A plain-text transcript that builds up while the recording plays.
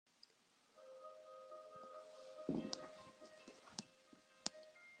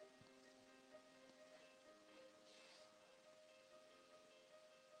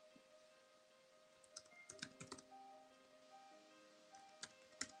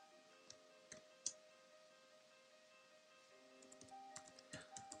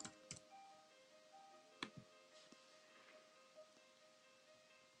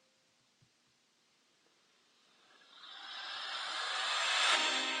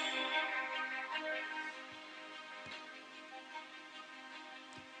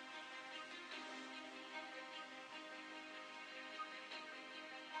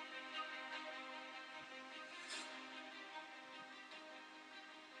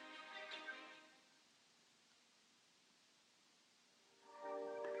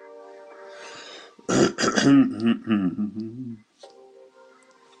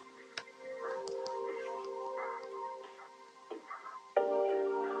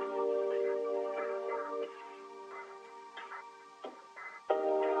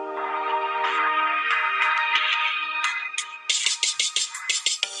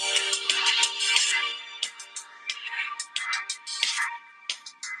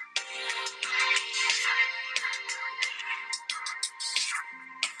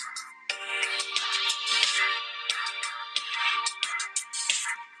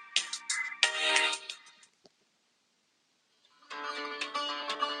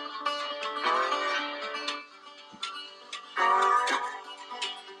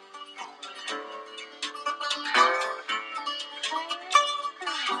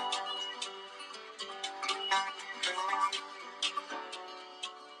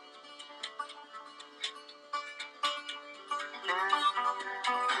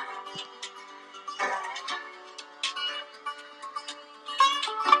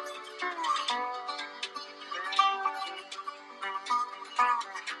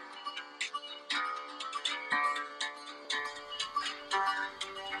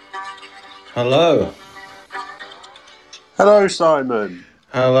Hello. Hello, Simon.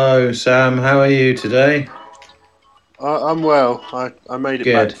 Hello, Sam. How are you today? I'm well. I made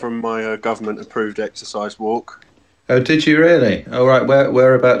it back Good. from my government-approved exercise walk. Oh, did you really? All right.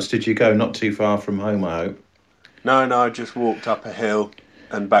 Whereabouts did you go? Not too far from home, I hope. No, I just walked up a hill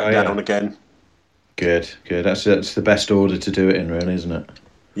and Oh, back yeah. down again. Good. Good. That's the best order to do it in, really, isn't it?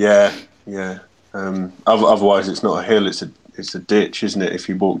 Yeah, yeah. Otherwise, it's not a hill; it's a ditch, isn't it? If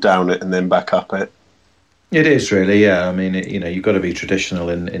you walk down it and then back up it. It is really. Yeah. I mean, you've got to be traditional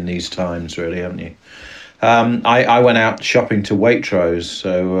in these times, really, haven't you? I went out shopping to Waitrose,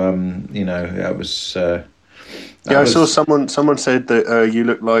 so that was Yeah, that I saw was someone said that you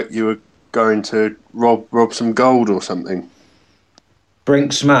looked like you were going to rob some gold or something.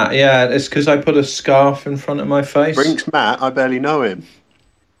 Brinks Matt. Yeah, it's because I put a scarf in front of my face. Brinks Matt, I barely know him.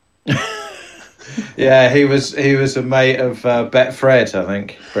 Yeah, he was a mate of Betfred, I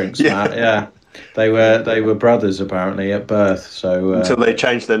think. Brinks Yeah, Matt. Yeah, they were brothers apparently at birth. So until they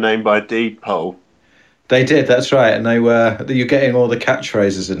changed their name by deed poll. they did. That's right. And they were. You're getting all the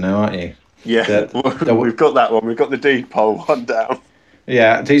catchphrases in now, aren't you? Yeah, The we've got that one. We've got the deed poll one down.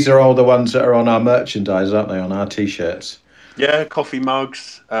 yeah. These are all the ones that are on our merchandise, aren't they? On our t-shirts. Yeah, coffee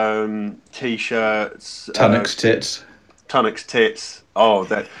mugs, t-shirts, Tunnocks tits. Tunnock's tits. Oh,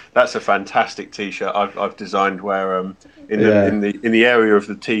 that's a fantastic t-shirt. I've designed where in the Yeah. in the in the area of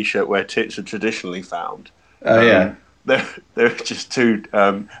the t-shirt where tits are traditionally found. Oh yeah. There there are just two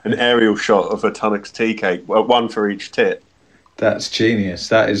an aerial shot of a Tunnock's tea cake, well, one for each tit. That's genius.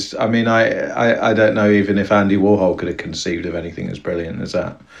 That is. I mean, I don't know even if Andy Warhol could have conceived of anything as brilliant as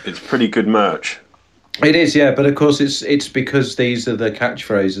that. It's pretty good merch. It is, yeah, but of course it's because these are the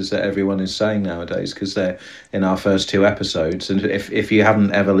catchphrases that everyone is saying nowadays because they're in our first two episodes, and if you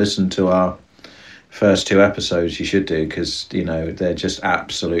haven't ever listened to our first two episodes, you should do because they're just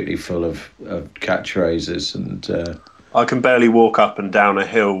absolutely full of catchphrases and I can barely walk up and down a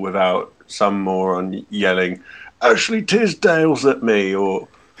hill without some moron yelling, "Ashley Tisdale's at me,"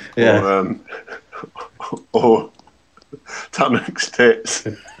 yeah. or or Tunnock's tits.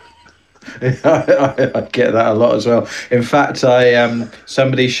 I get that a lot as well. In fact, I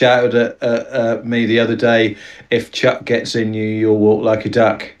somebody shouted at me the other day, "If Chuck gets in you, you'll walk like a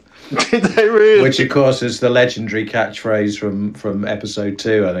duck." Did they really? Which, of course, is the legendary catchphrase from episode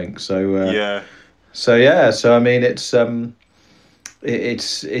two, I think. Yeah, So yeah. So I mean, it's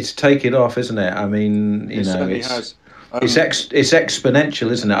taking off, isn't it? I mean, it certainly has. it's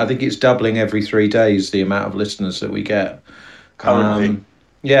exponential, isn't it? I think it's doubling every 3 days the amount of listeners that we get. Currently,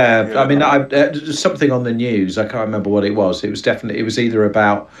 Yeah, I yeah. mean, something on the news. I can't remember what it was. It was either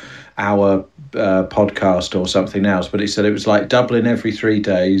about our podcast or something else, but it said it was like doubling every 3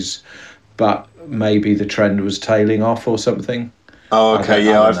 days, but maybe the trend was tailing off or something. Oh, I okay. don't I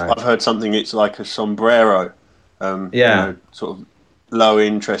Yeah, don't I've know. I've heard something. It's like a sombrero. Yeah, Sort of low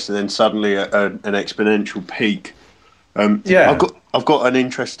interest and then suddenly an exponential peak. yeah. I've got an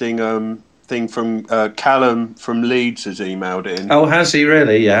interesting thing from Callum from Leeds has emailed in. Oh, has he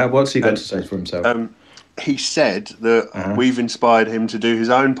really? Yeah. What's he got to And say for himself? um, he said that Uh-huh. we've inspired him to do his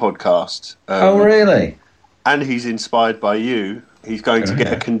own podcast, Oh, really? and he's inspired by you. He's going Oh, to get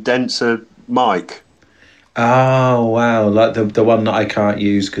a yeah. condenser mic. Oh, wow. Like the one that I can't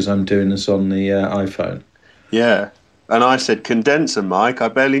use because I'm doing this on the iPhone. Yeah, and I said condenser mic. I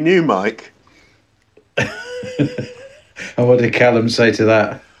barely knew Mike. And what did Callum say to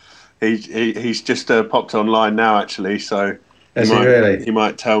that? He's just popped online now, actually. So Is he really? he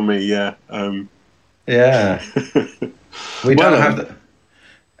might tell me. Yeah, Yeah, we Well, don't have.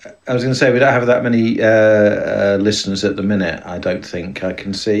 I was going to say we don't have that many listeners at the minute. I don't think. I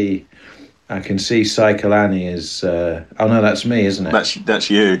can see Cycle Annie is. Oh no, that's me, isn't it? that's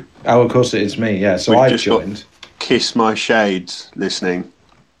you. Oh, of course it is me. Yeah, so We've I've just got joined. Kiss My Shades listening.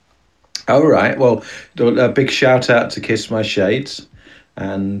 All right. Well, a big shout out to Kiss My Shades,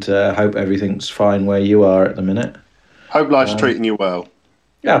 and hope everything's fine where you are at the minute. Hope life's treating you well.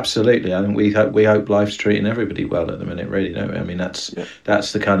 Yeah, absolutely. I think we hope life's treating everybody well at the minute. Really, don't we? I mean, that's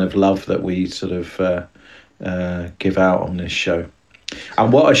the kind of love that we sort of give out on this show.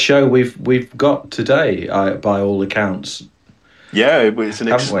 And what a show we've got today, by all accounts. Yeah, it's an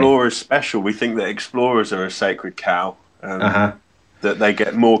Haven't we? Explorers special. We think that Explorers are a sacred cow. Uh-huh. That they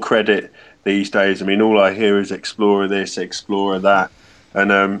get more credit these days. I mean, all I hear is Explorer this, Explorer that.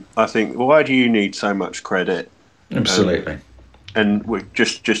 And I think, why do you need so much credit? Absolutely. And we're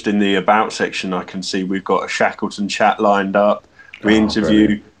just in the about section, I can see we've got a Shackleton chat lined up. We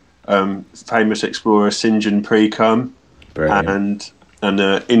interview famous explorer St. John Precum, and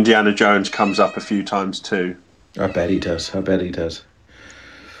Indiana Jones comes up a few times too. I bet he does.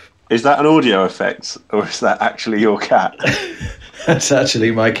 Is that an audio effect, or is that actually your cat? That's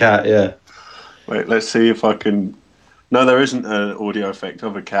actually my cat, yeah. Wait, let's see if I can... No, there isn't an audio effect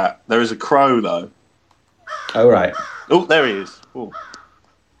of a cat. There is a crow, though. Oh, right. Oh, there he is. Oh.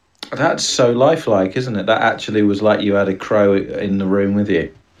 That's so lifelike, isn't it? That actually was like you had a crow in the room with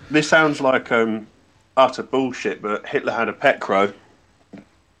you. This sounds like utter bullshit, but Hitler had a pet crow.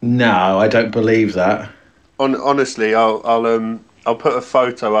 No, I don't believe that. Honestly, I'll put a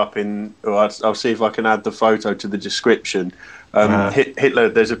photo up or I'll see if I can add the photo to the description. Hitler,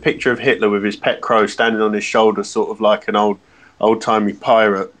 there's a picture of Hitler with his pet crow standing on his shoulder, sort of like an old-timey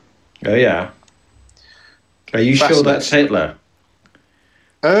pirate. Oh, yeah. Are you sure that's Hitler?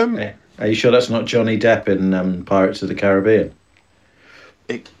 Are you sure that's not Johnny Depp in Pirates of the Caribbean?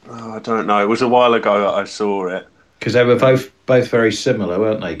 I don't know. It was a while ago that I saw it. Because they were both very similar,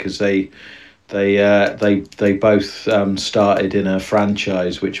 weren't they? Because they both started in a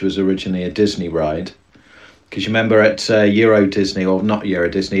franchise which was originally a Disney ride. Because you remember at Euro Disney, or not Euro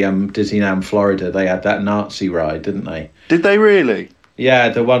Disney, Disneyland Florida, they had that Nazi ride, didn't they? Did they really? Yeah,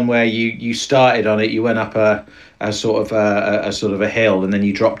 the one where you started on it, you went up a sort of a hill, and then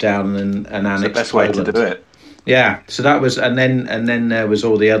you dropped down and annexed. It's the best way to do it. Yeah, so that was, and then there was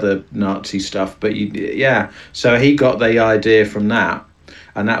all the other Nazi stuff. But so he got the idea from that,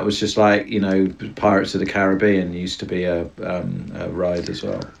 and that was just like, Pirates of the Caribbean used to be a ride as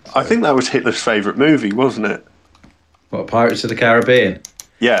well. So. I think that was Hitler's favourite movie, wasn't it? What, Pirates of the Caribbean?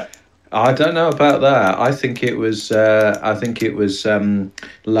 Yeah. I don't know about that. I think it was Love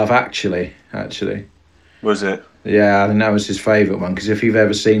Actually. Actually, was it? Yeah, I think that was his favourite one. Because if you've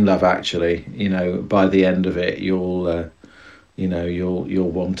ever seen Love Actually, by the end of it, you'll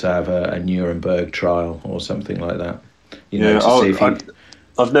want to have a Nuremberg trial or something like that.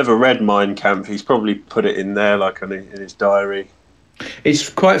 I've never read Mein Kampf. He's probably put it in there, like in his diary. It's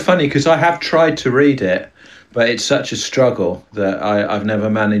quite funny because I have tried to read it, but it's such a struggle that I've never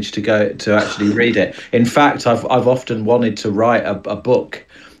managed to actually read it. In fact, I've often wanted to write a book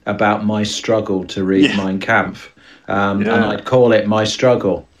about my struggle to read Mein Kampf, and I'd call it My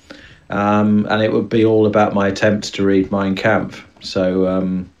Struggle, and it would be all about my attempts to read Mein Kampf.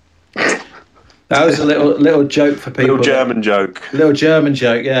 So that was a little joke for people. Little German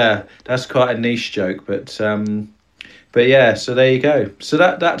joke, yeah. That's quite a niche joke, but yeah. So there you go. So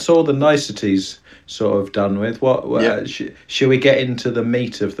that's all the niceties sort of done with. Should we get into the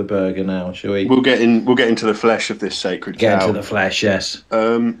meat of the burger now? Shall we? We'll get into the flesh of this sacred cow. Get into the flesh, yes.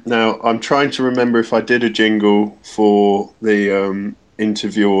 Now I'm trying to remember if I did a jingle for the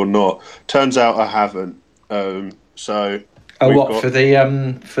interview or not. Turns out I haven't. So. For the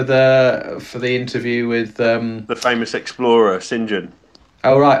interview with the famous explorer St. John?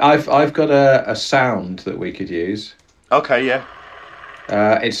 Oh right, I've got a sound that we could use. Okay, yeah.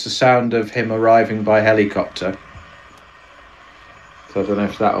 It's the sound of him arriving by helicopter. So I don't know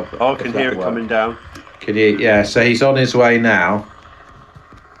if that'll. I can hear it coming down. Can you? Yeah. So he's on his way now.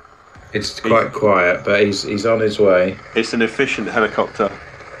 It's quite quiet, but he's on his way. It's an efficient helicopter.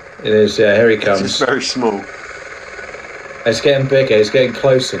 It is. Yeah. Here he comes. It's just very small. It's getting bigger. It's getting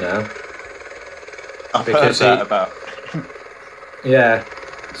closer now. I've heard that about. Yeah.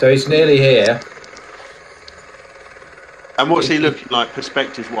 So he's nearly here. And what's he looking like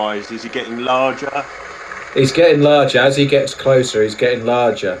perspective-wise? Is he getting larger? He's getting larger. As he gets closer, he's getting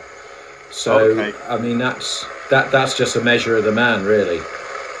larger. So, okay. I mean, that's just a measure of the man, really.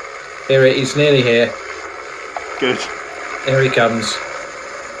 He's nearly here. Good. Here he comes.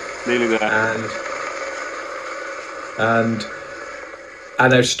 Nearly there. And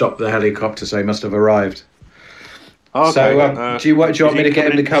and they've stopped the helicopter, so he must have arrived. Okay. So, do you want me to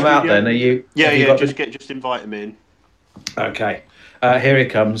get him to come out then? Are you? Yeah. Just invite him in. Okay. Here he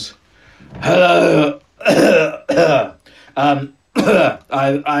comes. Hello.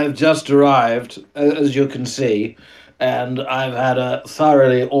 I've just arrived, as you can see, and I've had a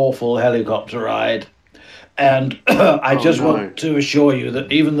thoroughly awful helicopter ride. And I want to assure you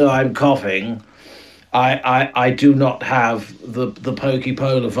that even though I'm coughing, I do not have the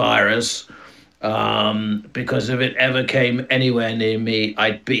pokepolar virus, because if it ever came anywhere near me,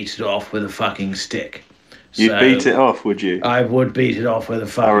 I'd beat it off with a fucking stick. You'd beat it off, would you? I would beat it off with a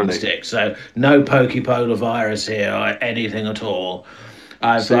fucking stick. So no pokepolar virus here or anything at all.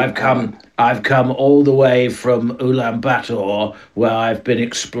 I've come all the way from Ulaanbaatar, where I've been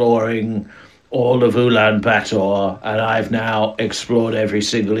exploring all of Ulaanbaatar, and I've now explored every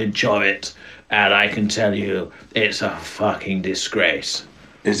single inch of it, and I can tell you it's a fucking disgrace.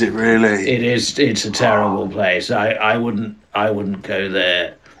 Is it really? It is. It's a terrible place. I wouldn't go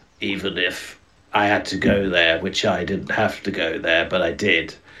there, even if I had to go there, which I didn't have to go there, but I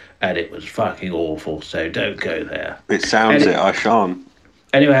did, and it was fucking awful. So don't go there. It sounds it. I shan't.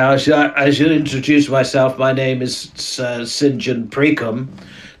 Anyway, I should introduce myself. My name is Sir St. John Precombe.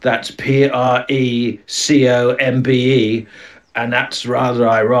 That's Precombe, and that's rather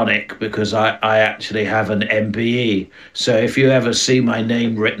ironic because I actually have an MBE. So if you ever see my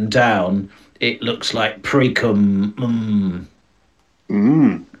name written down, it looks like Precombe.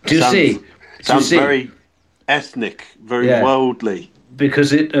 Do you see? Sounds very ethnic, very worldly.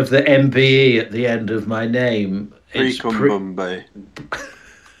 Because of the MBE at the end of my name. Precombe.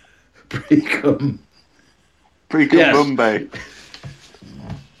 Precombe. Precombe.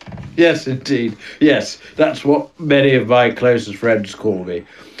 Yes, indeed. Yes, that's what many of my closest friends call me.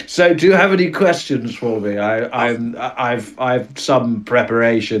 So, do you have any questions for me? I've some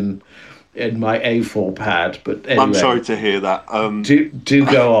preparation in my A4 pad, but anyway. I'm sorry to hear that. Do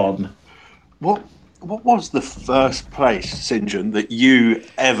go on. What was the first place, St. John, that you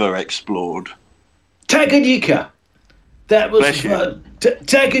ever explored? Tanganyika. That was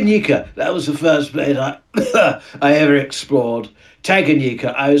Tanganyika. That was the first place I ever explored.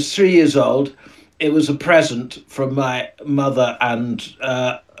 Tanganyika. I was 3 years old. It was a present from my mother and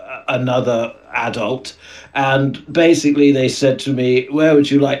another adult. And basically they said to me, where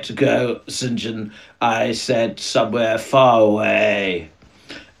would you like to go, St. John? I said, somewhere far away.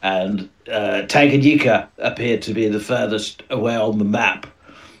 And Tanganyika appeared to be the furthest away on the map.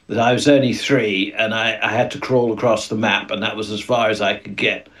 That I was only 3, and I had to crawl across the map, and that was as far as I could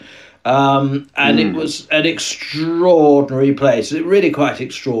get. And it was an extraordinary place, really quite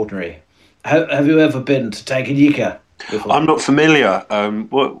extraordinary. Have you ever been to Tanganyika before? I'm not familiar.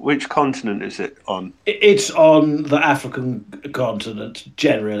 Which continent is it on? It's on the African continent,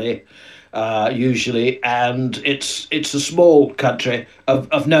 generally, usually, and it's a small country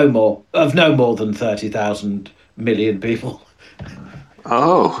of no more than 30,000 million people.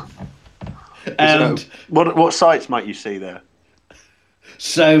 Oh. And so what sights might you see there?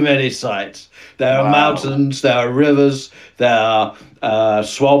 So many sights. There are mountains, there are rivers, there are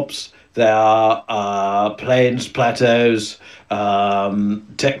swamps, there are plains, plateaus,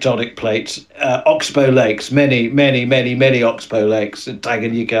 tectonic plates, oxbow lakes, many oxbow lakes in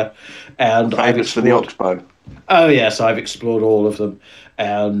Tanganyika. And I've explored for the oxbow. Oh yes, I've explored all of them,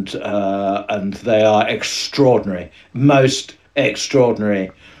 and they are extraordinary, most extraordinary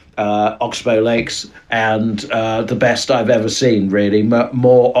oxbow lakes, and the best I've ever seen. Really,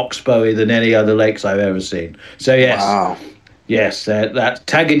 more oxbowy than any other lakes I've ever seen. So yes, yes, that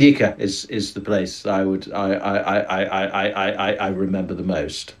Tanganyika is the place I remember the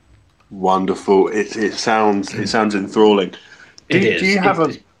most. Wonderful. It sounds enthralling. Do you have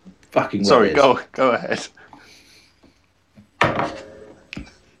a fucking? Sorry, go ahead.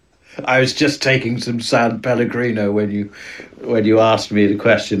 I was just taking some San Pellegrino when you asked me the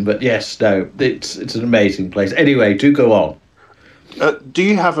question, but yes, no, it's an amazing place. Anyway, do go on. Do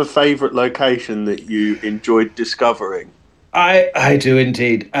you have a favourite location that you enjoyed discovering? I do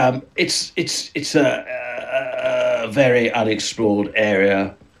indeed. It's a very unexplored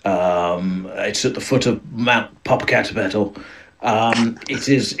area. It's at the foot of Mount Popocatépetl. It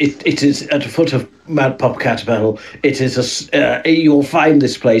is at the foot of Mount Popocatépetl. It is you'll find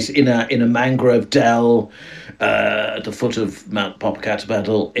this place in a mangrove dell at the foot of Mount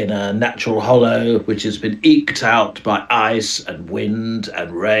Popocatépetl, in a natural hollow which has been eked out by ice and wind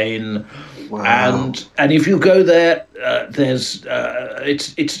and rain. Wow. And if you go there, there's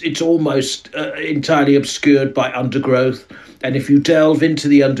it's almost entirely obscured by undergrowth. And if you delve into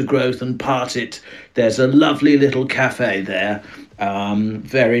the undergrowth and part it, there's a lovely little cafe there.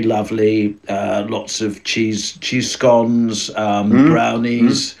 Very lovely. Lots of cheese scones,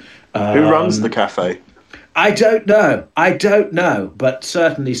 brownies. Who runs the cafe? I don't know, but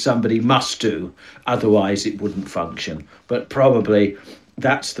certainly somebody must do, otherwise it wouldn't function. But probably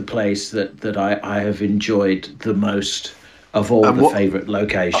that's the place that I have enjoyed the most of all the favourite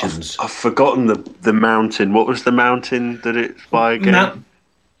locations. I've forgotten the mountain. What was the mountain that it's by again? Mount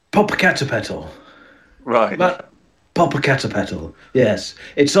Popocatépetl. Right. Popocatépetl. Yes,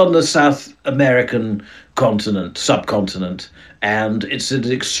 it's on the South American subcontinent, and it's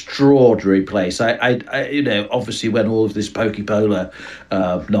an extraordinary place. I obviously when all of this Pokepola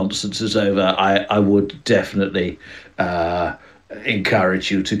nonsense is over, I would definitely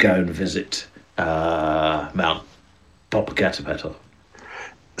encourage you to go and visit Mount Popocatépetl.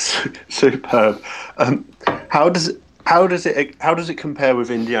 Superb. How does it compare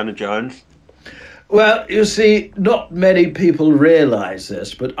with Indiana Jones? Well, you see, not many people realise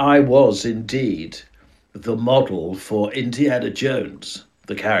this, but I was indeed the model for Indiana Jones,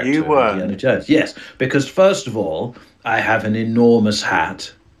 the character You were? of Indiana Jones. Yes, because first of all, I have an enormous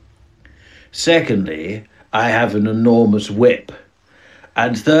hat. Secondly, I have an enormous whip.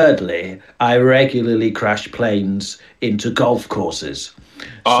 And thirdly, I regularly crash planes into golf courses.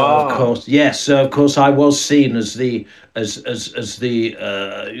 So of course I was seen as the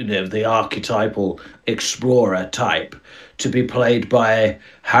the archetypal explorer type to be played by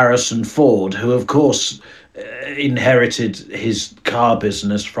Harrison Ford, who of course inherited his car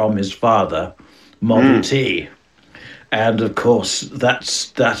business from his father, Model T. And of course, that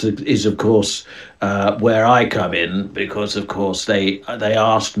is of course where I come in, because of course they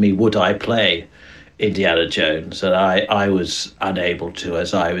asked me would I play Indiana Jones, and I was unable to,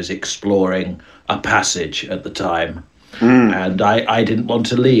 as I was exploring a passage at the time, and I didn't want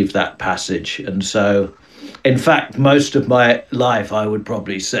to leave that passage, and so, in fact, most of my life, I would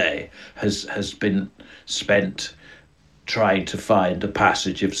probably say, has been spent trying to find a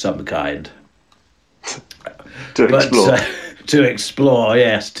passage of some kind. To explore,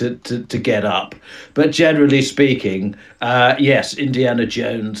 yes, to get up. But generally speaking, yes, Indiana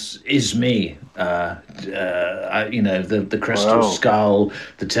Jones is me. The Crystal Skull,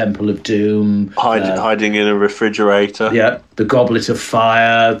 the Temple of Doom, hiding in a refrigerator. Yeah, the Goblet of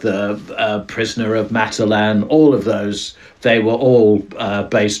Fire, the Prisoner of Matalan. All of those, they were all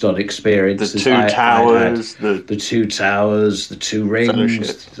based on experiences. The Two Towers, the Two Towers, the Two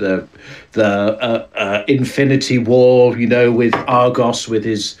Rings, Fellowship. the Infinity War. With Argos, with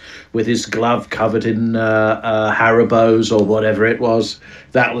his glove covered in Haribos or whatever it was.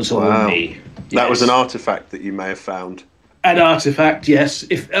 That was all me. That was an artifact that you may have found. An artifact, yes.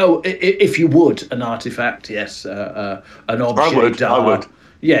 If you would, an artifact, yes. An objet d'art. I would.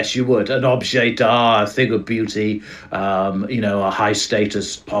 Yes, you would. An objet d'art, a thing of beauty, a high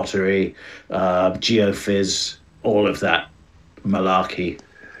status pottery, geophys, all of that malarkey.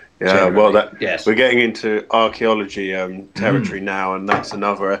 Yeah, generally. We're getting into archaeology territory now, and that's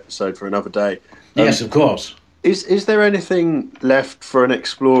another episode for another day. Yes, of course. Is there anything left for an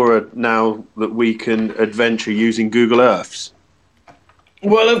explorer now that we can adventure using Google Earths?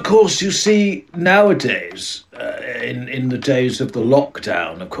 Well, of course, you see, nowadays, in the days of the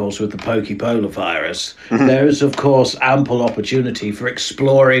lockdown, of course, with the Pokepola virus, there is, of course, ample opportunity for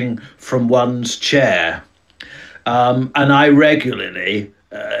exploring from one's chair. And I regularly,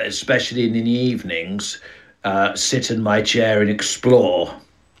 especially in the evenings, sit in my chair and explore.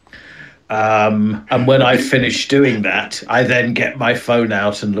 And when I finish doing that, I then get my phone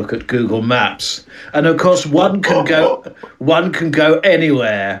out and look at Google Maps. And of course, one can go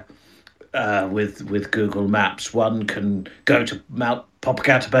anywhere with Google Maps. One can go to Mount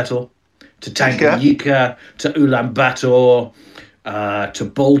Popocatépetl, to Tanganyika, to Ulaanbaatar, to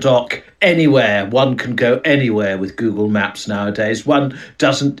Baldock, anywhere. One can go anywhere with Google Maps nowadays. One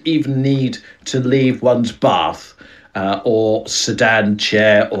doesn't even need to leave one's bath. Or sedan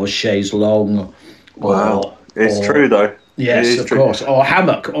chair or chaise longue. It's true though. Yes, of course. Or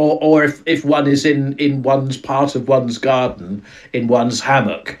hammock, or if one is in one's part of one's garden, in one's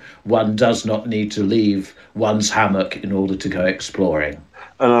hammock, one does not need to leave one's hammock in order to go exploring.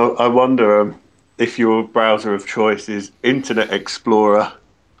 And I wonder if your browser of choice is Internet Explorer.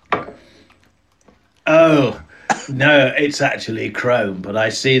 Oh. No, it's actually Chrome, but I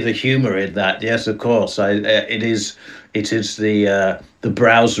see the humour in that. Yes, of course. It is the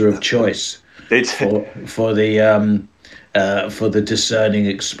browser of choice for the discerning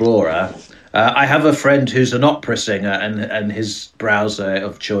explorer. I have a friend who's an opera singer, and his browser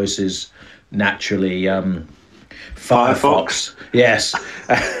of choice is naturally Firefox. Yes,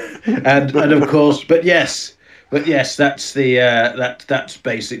 and of course, but yes, that's the that's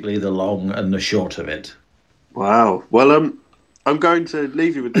basically the long and the short of it. Wow. Well, I'm going to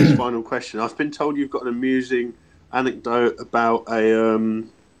leave you with this final question. I've been told you've got an amusing anecdote about a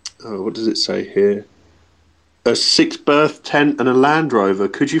what does it say here? A 6-berth tent and a Land Rover.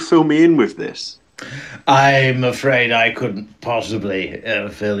 Could you fill me in with this? I'm afraid I couldn't possibly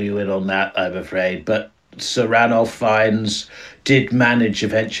fill you in on that, I'm afraid. But Sir Ranulph Fiennes did manage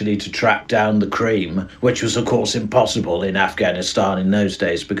eventually to track down the cream, which was, of course, impossible in Afghanistan in those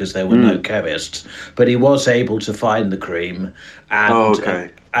days because there were no chemists. But he was able to find the cream,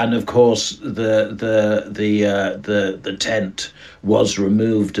 and and of course the tent was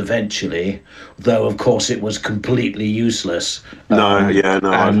removed eventually, though of course it was completely useless. And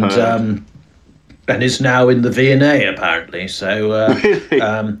is now in the V&A apparently. So Really?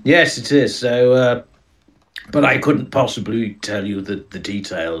 yes, it is. So, but I couldn't possibly tell you the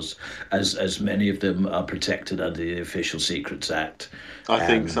details, as many of them are protected under the Official Secrets Act. I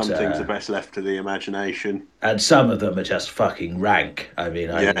think some things are best left to the imagination. And some of them are just fucking rank. I mean,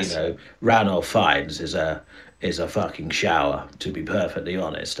 Yes. Ranulph Fiennes is a fucking shower, to be perfectly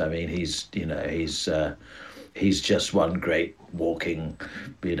honest. I mean, he's just one great walking,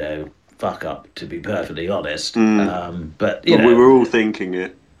 fuck up, to be perfectly honest. But we were all thinking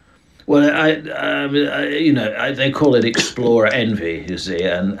it. Well, they call it explorer envy, you see,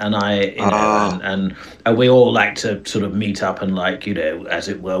 and we all like to sort of meet up and, like, as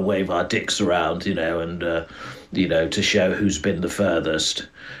it were, wave our dicks around, and to show who's been the furthest.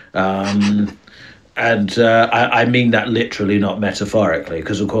 And I mean that literally, not metaphorically,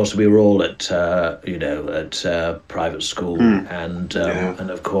 because of course we were all at private school, and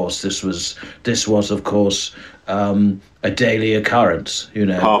of course this was of course a daily occurrence.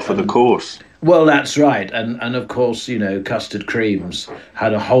 Half of the course. Well, that's right, and of course custard creams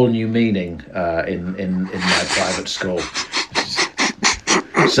had a whole new meaning in my private school.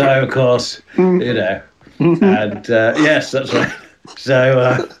 So of course and yes, that's right.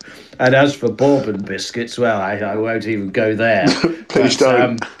 So. And as for bourbon biscuits, well, I won't even go there. Please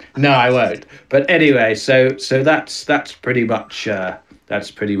don't. No, I won't. But anyway, so that's pretty much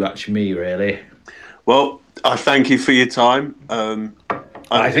me, really. Well, I thank you for your time.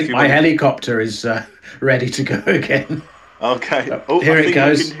 I think my helicopter is ready to go again. Okay. Here it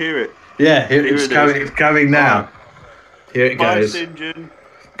goes. I can hear it. Yeah, it's coming. It's coming now. Here it goes. Bye, St. John.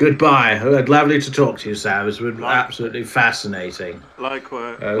 Goodbye. Lovely to talk to you, Sam. It's been absolutely fascinating.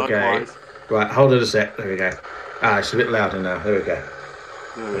 Likewise. Okay. Likewise. Right, hold it a sec. There we go. It's a bit louder now. There we go.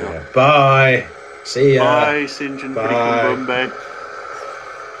 There we are. Bye. See ya. Bye, St. John. Bye.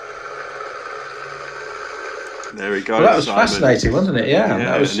 There we go. Well, that was Simon. Fascinating, wasn't it? Yeah,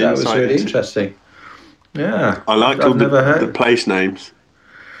 that was really interesting. Yeah. I liked all the place names.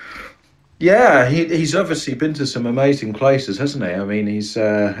 Yeah, he's obviously been to some amazing places, hasn't he? I mean, he's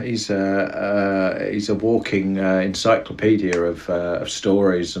a walking encyclopedia of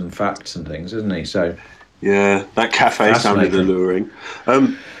stories and facts and things, isn't he? So yeah, that cafe sounded alluring.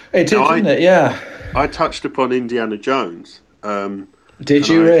 It did, didn't it? Yeah. I touched upon Indiana Jones. Did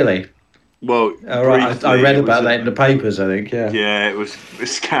you really? Well, right. I read about that in the papers, I think. Yeah. Yeah, it was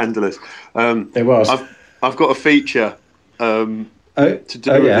scandalous. It was. I've got a feature. To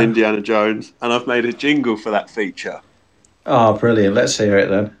do with Indiana Jones, and I've made a jingle for that feature. Oh, brilliant. Let's hear it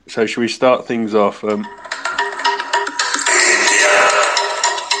then. So should we start things off? Indiana,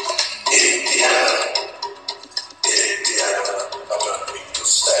 of a little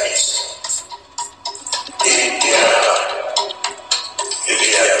state.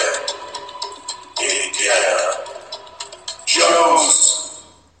 Indiana, Jones.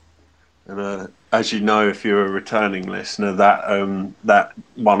 And as you know, if you're a returning listener, that that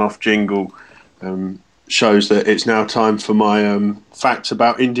one-off jingle shows that it's now time for my facts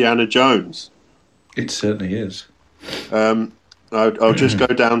about Indiana Jones. It certainly is. I'll just go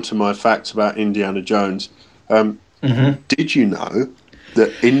down to my facts about Indiana Jones. Did you know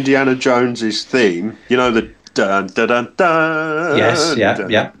that Indiana Jones's theme, the dun dun dun dun? Yes,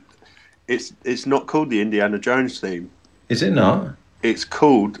 yeah. It's not called the Indiana Jones theme. Is it not? It's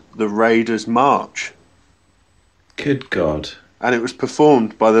called the Raiders March. Good God. And it was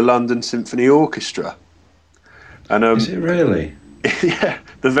performed by the London Symphony Orchestra. And is it really? Yeah,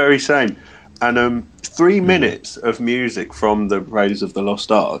 the very same. And 3 minutes of music from the Raiders of the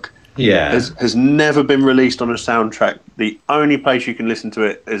Lost Ark has never been released on a soundtrack. The only place you can listen to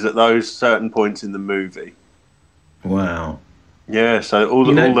it is at those certain points in the movie. Wow. Yeah, so all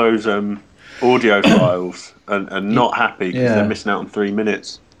those audio files are not happy because they're missing out on 3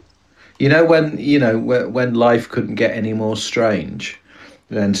 minutes. when life couldn't get any more strange,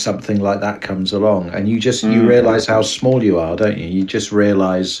 then something like that comes along, and you realise how small you are, don't you? You just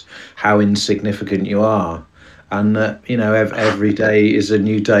realise how insignificant you are, and that every day is a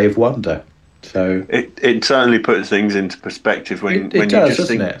new day of wonder. So it certainly puts things into perspective when it you does, just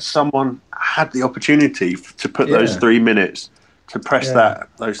think someone had the opportunity to put those 3 minutes, to press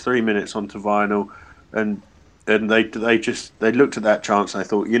those 3 minutes onto vinyl, and they looked at that chance and they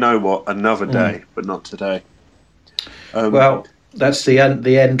thought, you know what, another day, but not today. Well, that's the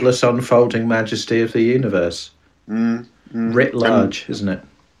endless unfolding majesty of the universe, writ large, isn't it?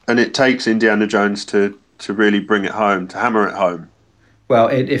 And it takes Indiana Jones to really bring it home, to hammer it home. Well,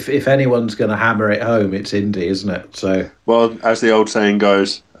 if anyone's going to hammer it home, it's Indy, isn't it? So, well, as the old saying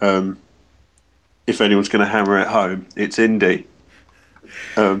goes, if anyone's going to hammer it home, it's Indy.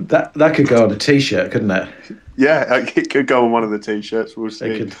 That could go on a T-shirt, couldn't it? Yeah, it could go on one of the T-shirts. We'll see.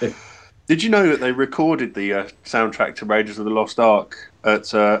 It could do. Did you know that they recorded the soundtrack to Raiders of the Lost Ark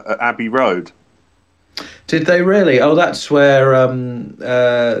at Abbey Road? Did they really? Oh, that's where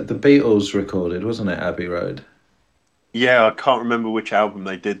the Beatles recorded, wasn't it? Abbey Road. Yeah, I can't remember which album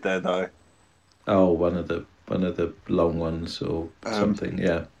they did there though. Oh, one of the long ones or something.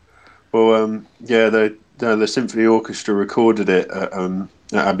 Yeah. Well, the symphony orchestra recorded it at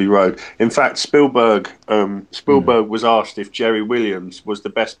Abbey Road. In fact, Spielberg was asked if Jerry Williams was the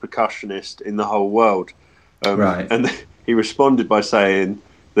best percussionist in the whole world, right? And he responded by saying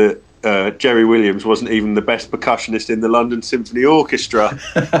that Jerry Williams wasn't even the best percussionist in the London Symphony Orchestra.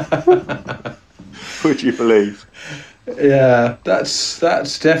 Would you believe? Yeah, that's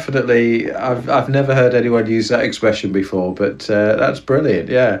definitely. I've never heard anyone use that expression before, but that's brilliant.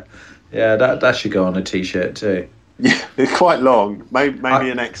 Yeah, that should go on a T-shirt too. Yeah, it's quite long. Maybe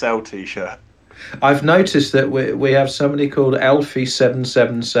an XL T-shirt. I've noticed that we have somebody called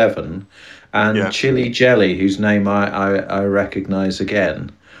Elfie777 and Chili Jelly, whose name I recognise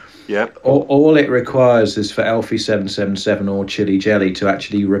again. Yep. All it requires is for Elfie777 or Chili Jelly to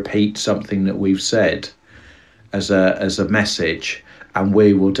actually repeat something that we've said as a message, and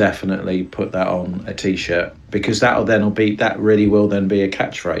we will definitely put that on a T-shirt, because that really will then be a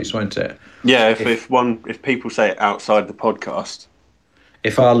catchphrase, won't it? Yeah, if people say it outside the podcast,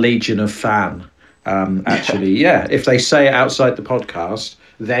 if our legion of fan if they say it outside the podcast,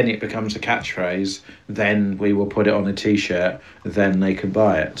 then it becomes a catchphrase. Then we will put it on a T-shirt. Then they can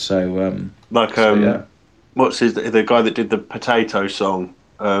buy it. So what's the guy that did the potato song,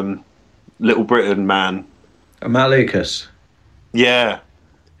 Little Britain man? Matt Lucas. Yeah,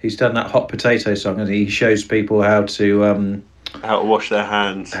 he's done that hot potato song, and he shows people how to wash their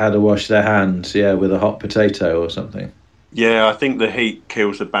hands. How to wash their hands, with a hot potato or something. Yeah, I think the heat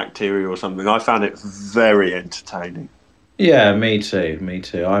kills the bacteria or something. I found it very entertaining. Yeah, me too.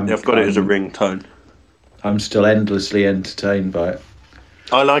 I've got it as a ringtone. I'm still endlessly entertained by it.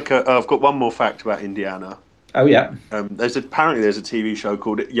 I like. I've got one more fact about Indiana. Oh yeah. There's a TV show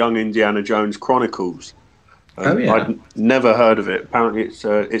called Young Indiana Jones Chronicles. I'd never heard of it. Apparently,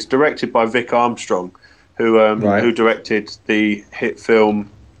 it's directed by Vic Armstrong, who directed the hit film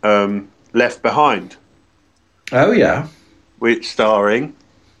Left Behind. Oh yeah. Which starring.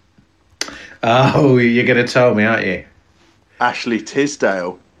 Oh, you're going to tell me, aren't you? Ashley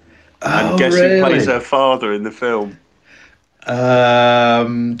Tisdale. And guess who plays her father in the film?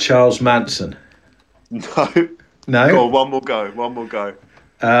 Charles Manson. No. No? One more go.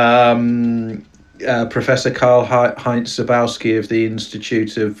 Professor Karl Heinz Zabowski of the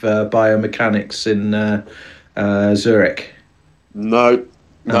Institute of Biomechanics in Zurich. No,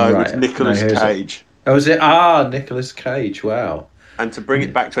 it's Nicolas Cage. Oh, is it? Nicolas Cage, wow. And to bring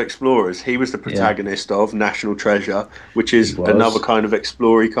it back to Explorers, he was the protagonist of National Treasure, which is another kind of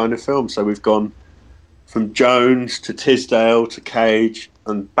explory kind of film. So we've gone from Jones to Tisdale to Cage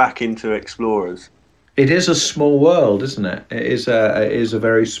and back into Explorers. It is a small world, isn't it? It is a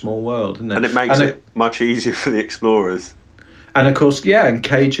very small world, isn't it? And it makes it much easier for the Explorers. And of course, and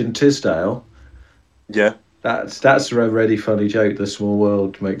Cage and Tisdale. Yeah. That's a really funny joke. The small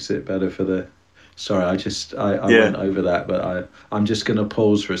world makes it better for the... Sorry, I went over that, but I'm just going to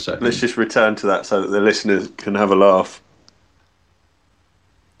pause for a second. Let's just return to that so that the listeners can have a laugh.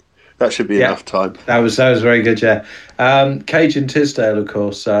 That should be enough time. That was very good, yeah. Cage and Tisdale, of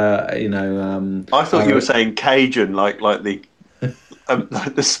course. I thought you were saying Cajun, like the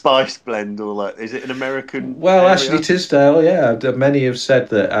the spice blend, or is it an American? Well, area? Ashley Tisdale, yeah. Many have said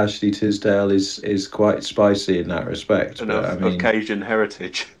that Ashley Tisdale is quite spicy in that respect. Of Cajun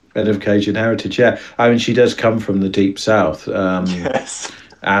heritage. Bit of Cajun heritage, yeah. I mean, she does come from the deep south. Yes.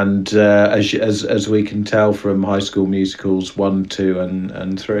 And as we can tell from High School Musicals 1, 2,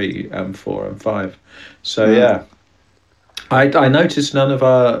 and 3, and 4 and 5. So yeah, I noticed none of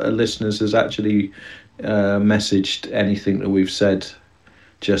our listeners has actually messaged anything that we've said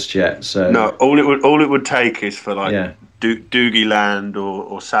just yet. So no, all it would take is for like yeah, Doogie Land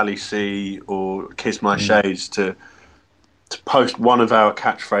or Sally C or Kiss My Shades to post one of our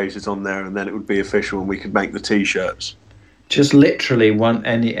catchphrases on there, and then it would be official, and we could make the T-shirts. just literally one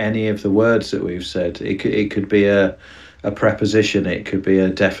any of the words that we've said. It could be a preposition. It could be a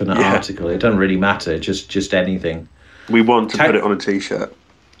definite article. It doesn't really matter. Just anything. We want to put it on a T-shirt.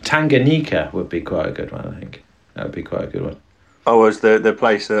 Tanganyika would be quite a good one. I think that would be quite a good one. Oh, as the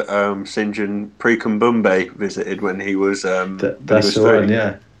place that St. John Precombumbe visited when he was that's the one.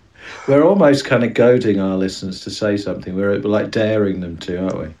 Yeah, we're almost kind of goading our listeners to say something. We're like daring them to,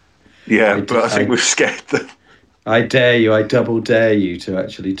 aren't we? Yeah, but I think we've scared them. I dare you. I double dare you to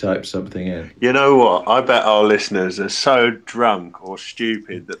actually type something in. You know what? I bet our listeners are so drunk or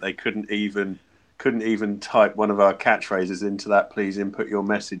stupid that they couldn't even type one of our catchphrases into that please input your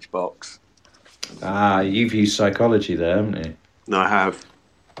message box. Ah, you've used psychology there, haven't you? No, I have.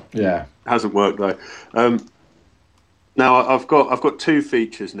 Yeah. Hasn't worked though. Now I've got 2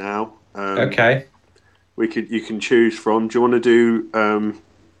 features now. Okay. You can choose from. Do you want to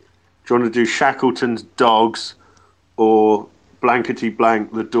do Shackleton's Dogs or Blankety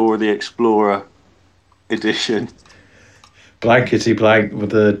Blank, the Dora the Explorer edition? Blankety blank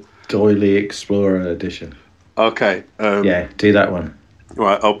with the Doily Explorer edition. Okay. Yeah, do that one.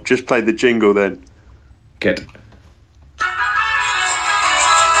 Right, I'll just play the jingle then. Good.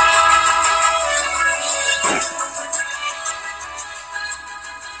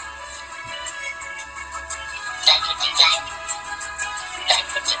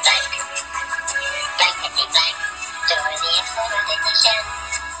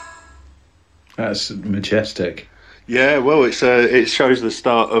 That's majestic. Yeah, well, it shows the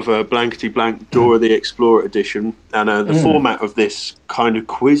start of a Blankety Blank Dora the Explorer edition, and the format of this kind of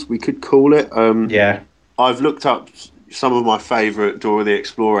quiz, we could call it. Yeah. I've looked up some of my favourite Dora the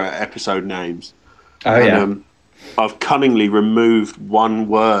Explorer episode names. Oh, and, yeah. I've cunningly removed one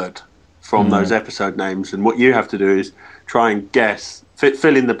word from those episode names, and what you have to do is try and guess,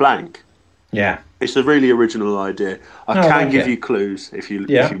 fill in the blank. Yeah. It's a really original idea. I can give you clues if you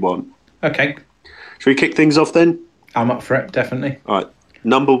want. Okay. Should we kick things off then? I'm up for it, definitely. All right.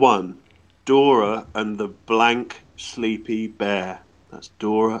 Number 1, Dora and the Blank Sleepy Bear. That's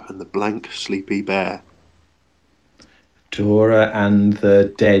Dora and the Blank Sleepy Bear. Dora and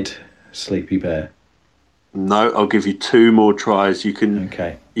the Dead Sleepy Bear. No, I'll give you 2 more tries. You can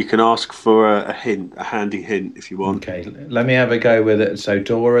ask for a hint, a handy hint if you want. Okay, let me have a go with it. So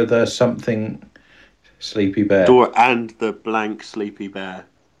Dora the something Sleepy Bear. Dora and the Blank Sleepy Bear.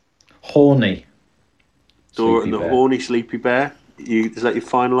 Horny. Dora and the Horny Sleepy Bear. Is that your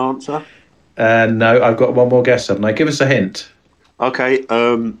final answer? No, I've got one more guess, haven't I? Give us a hint. Okay,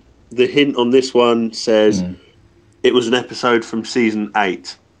 the hint on this one says it was an episode from season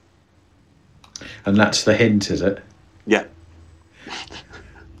 8. And that's the hint, is it? Yeah.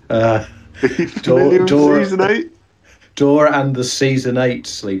 Dora, season 8? Dora and the season 8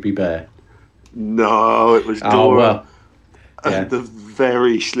 Sleepy Bear. No, it was Dora and the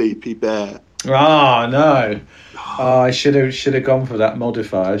Very Sleepy Bear. Oh, no. Oh, I should have gone for that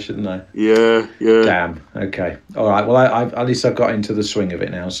modifier, shouldn't I? Yeah. Damn. Okay. All right. Well, I at least I've got into the swing of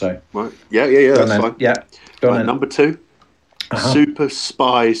it now. So. Right. Yeah. That's fine. Yeah. Go on right, then. Number 2. Super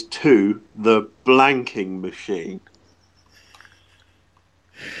Spies 2: The Blanking Machine.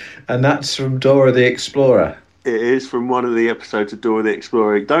 And that's from Dora the Explorer. It is from one of the episodes of Dora the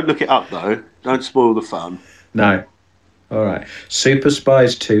Explorer. Don't look it up though. Don't spoil the fun. No. All right. Super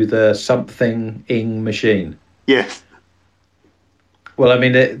Spies 2: The Something-ing Machine. Yes. Well, I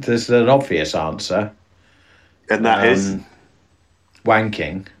mean, there's an obvious answer. And that is?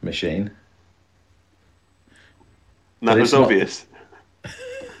 Wanking Machine. That was obvious.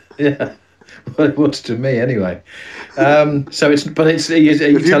 Yeah. Well, it was to me anyway. So it's... Are you Have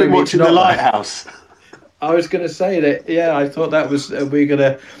you telling been me watching it's not The Lighthouse? I was going to say that, yeah, I thought that was... we're going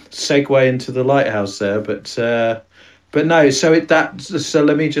to segue into The Lighthouse there, but no, so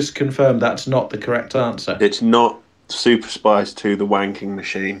let me just confirm that's not the correct answer. It's not Super Spies 2: The Wanking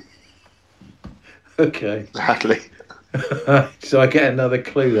Machine. Okay. Sadly. So I get another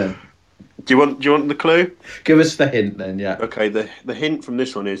clue then. Do you want the clue? Give us the hint then, yeah. Okay, the hint from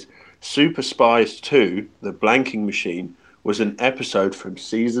this one is Super Spies 2: The Blanking Machine was an episode from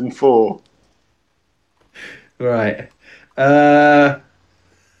season 4. Right.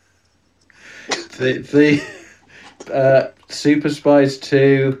 Super Spies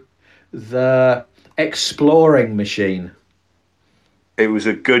 2, The Exploring Machine. It was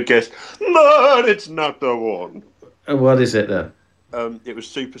a good guess, but it's not the one. What is it then? It was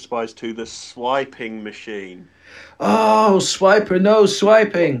Super Spies 2, The Swiping Machine. Oh, Swiper, no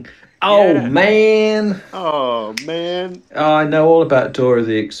swiping. Oh, Yeah. man. Oh, man. Oh, I know all about Dora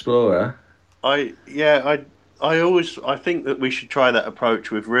the Explorer. I think that we should try that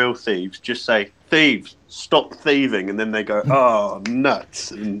approach with real thieves. Just say, thieves, stop thieving, and then they go, oh,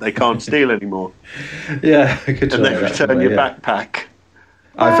 nuts, and they can't steal anymore. Yeah, I could try And they that return way, your yeah. backpack.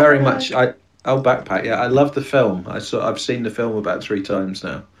 I very much. Backpack. Yeah, I love the film. I've seen the film about 3 times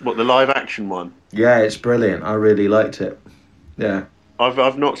now. What, the live action one? Yeah, it's brilliant. I really liked it. Yeah.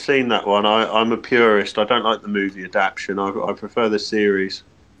 I've not seen that one. I'm a purist. I don't like the movie adaptation. I prefer the series.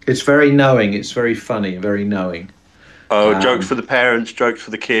 It's very knowing. It's very funny. Very knowing. Oh, jokes for the parents, jokes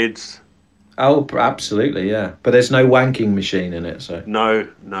for the kids. Oh, absolutely, yeah. But there's no wanking machine in it, so No.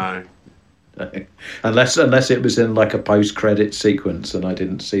 unless it was in like a post-credit sequence, and I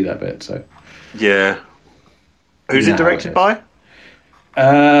didn't see that bit. So Yeah. Who's it directed by?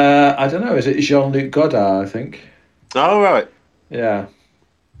 I don't know. Is it Jean-Luc Godard? I think. Oh, right. Yeah.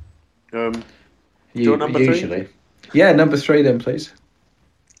 Do you want number 3? Usually. Yeah, number 3 then, please.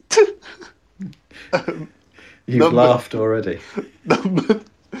 You've laughed already.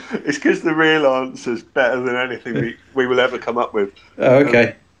 It's because the real answer's better than anything we will ever come up with. Oh,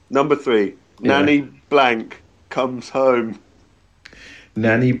 okay. Number 3. Yeah. Nanny Blank comes home.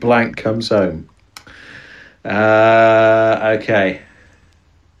 Nanny Blank comes home. Okay.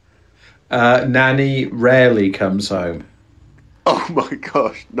 Nanny rarely comes home. Oh my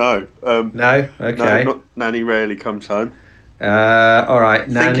gosh, no. No? Okay. No, not Nanny rarely comes home. All right.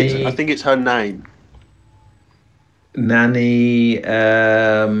 Nanny. I think it's her name. Nanny,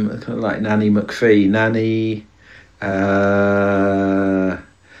 kind of like Nanny McPhee. Nanny.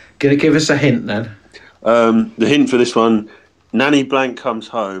 Give us a hint then. The hint for this one, Nanny Blank Comes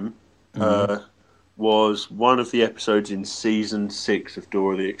Home, was one of the episodes in season 6 of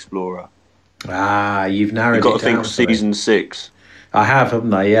Dora the Explorer. Ah, you've narrowed You've got it to down. think season 6. I have,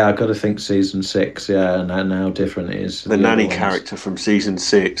 haven't I? Yeah, I've got to think season 6. Yeah, and how different it is. The Nanny character from season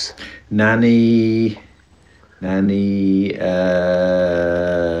 6. Nanny. I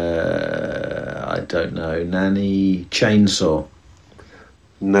don't know. Nanny Chainsaw.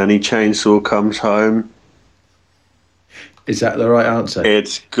 Nanny Chainsaw Comes Home. Is that the right answer?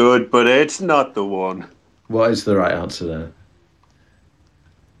 It's good, but it's not the one. What is the right answer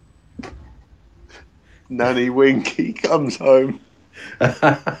then? Nanny Winky Comes Home.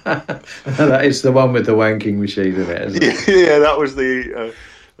 That is the one with the wanking machine in it, isn't it? Yeah, that was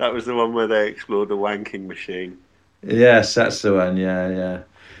the one where they explored the wanking machine. Yes, that's the one. Yeah.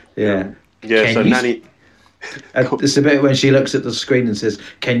 Yeah. So Nanny. It's a bit when she looks at the screen and says,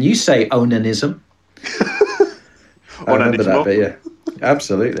 "Can you say onanism?" I remember that bit. Yeah,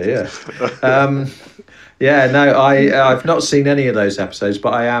 absolutely. Yeah. Yeah. No, I've not seen any of those episodes,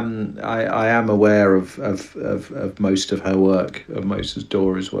 but I am aware of most of her work, of most of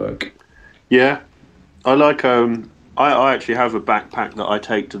Dora's work. Yeah, I like. I actually have a backpack that I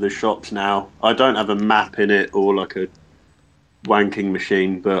take to the shops now. I don't have a map in it or like a wanking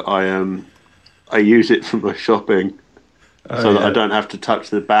machine, but I use it for my shopping, that I don't have to touch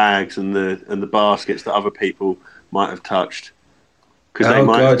the bags and the baskets that other people might have touched, because they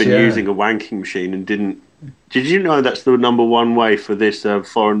might have been using a wanking machine and didn't. Did you know that's the number one way for this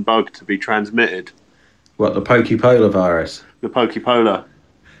foreign bug to be transmitted? What, the Pokepola virus? The Pokepola.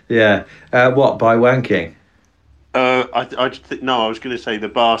 Yeah. What, by wanking? No, I was going to say the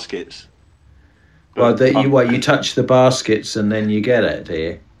baskets. Well, you touch the baskets and then you get it, do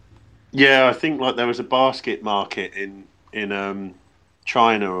you? Yeah, I think like there was a basket market in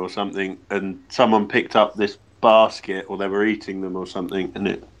China or something, and someone picked up this basket, or they were eating them or something, and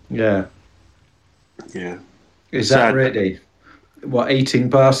it. Yeah. Yeah. Is that really? What, eating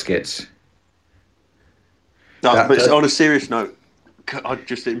baskets? No, but on a serious note, I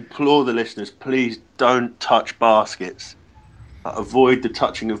just implore the listeners, please don't touch baskets. Avoid the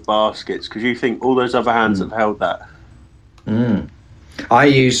touching of baskets, because you think all those other hands have held that. I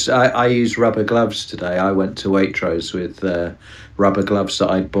use rubber gloves today. I went to Waitrose with rubber gloves that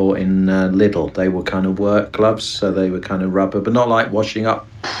I'd bought in Lidl. They were kind of work gloves, so they were kind of rubber, but not like washing up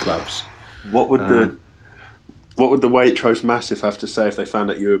gloves. What would the Waitrose Massive have to say if they found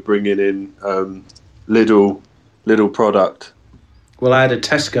out you were bringing in Lidl product? Well, I had a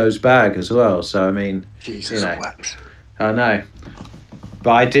Tesco's bag as well, so I mean, Jesus wept. I know,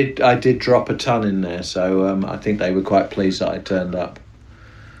 but I did drop a ton in there, so I think they were quite pleased that I turned up.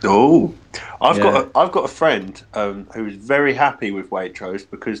 Oh, Yeah. I've got a friend who was very happy with Waitrose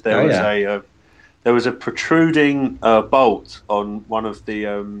because there was there was a protruding bolt on one of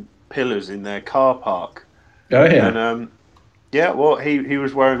the pillars in their car park, Oh yeah. and yeah, well, he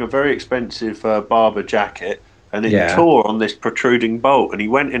was wearing a very expensive Barber jacket, and it Yeah. tore on this protruding bolt, and he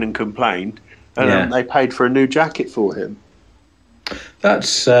went in and complained, and Yeah. they paid for a new jacket for him.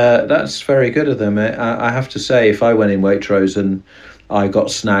 That's very good of them. I have to say, if I went in Waitrose and I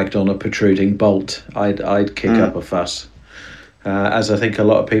got snagged on a protruding bolt, I'd kick up a fuss, as I think a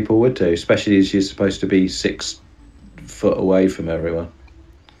lot of people would do, especially as you're supposed to be 6 foot away from everyone.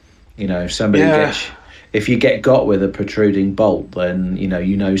 You know, if somebody gets, if you get got with a protruding bolt, then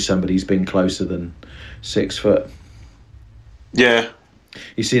you know somebody's been closer than 6 foot. Yeah,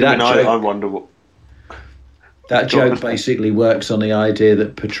 You see that I joke? I wonder what. That joke basically works on the idea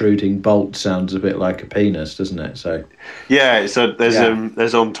that protruding bolt sounds a bit like a penis, doesn't it? So Yeah, so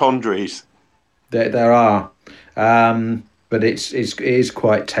there's entendres. there are, but it is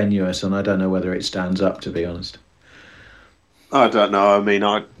quite tenuous, and I don't know whether it stands up, to be honest. I don't know. I mean,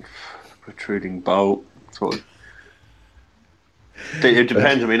 protruding bolt. Sort of. It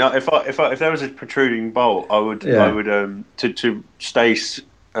depends. I mean, if there was a protruding bolt, I would to stay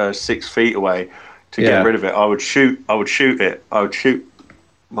 6 feet away to get rid of it. I would shoot it. I would shoot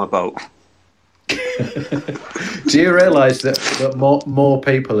my bolt. Do you realise that more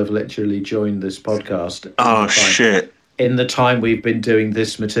people have literally joined this podcast? Oh shit! In the time we've been doing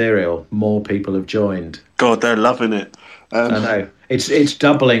this material, more people have joined. God, they're loving it. I know it's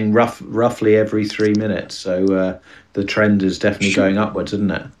doubling roughly every 3 minutes. So the trend is definitely going upwards,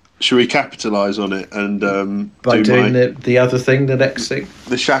 isn't it? Should we capitalise on it and by doing the other thing, the next thing,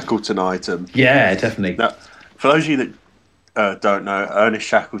 the Shackleton item? Yeah, definitely. Now, for those of you that don't know, Ernest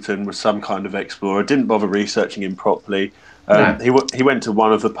Shackleton was some kind of explorer. Didn't bother researching him properly. He went to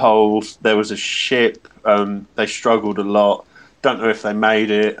one of the poles. There was a ship. They struggled a lot. Don't know if they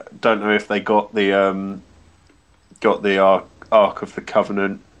made it. Don't know if they got the Ark of the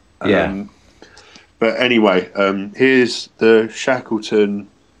Covenant. But anyway, here's the Shackleton.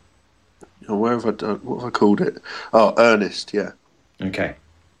 Where have I done? What have I called it? Oh, Ernest. Yeah. Okay.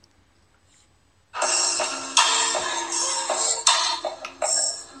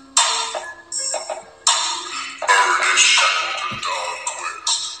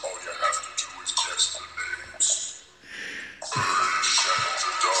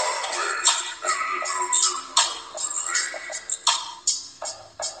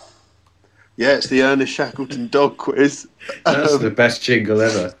 Yeah, it's the Ernest Shackleton dog quiz. That's the best jingle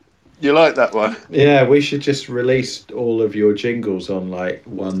ever. You like that one? Yeah, we should just release all of your jingles on like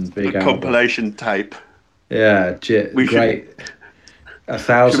one big compilation tape. Yeah, great.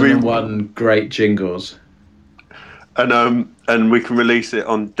 1,001 great jingles. And we can release it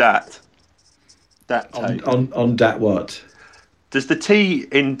on DAT. DAT tape. On DAT what? Does the T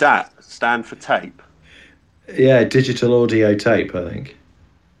in DAT stand for tape? Yeah, digital audio tape, I think.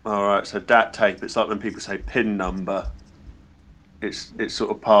 All right, so DAT tape. It's like when people say PIN number. It's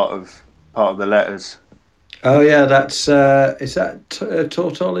sort of part of the letters. Oh yeah, that's is that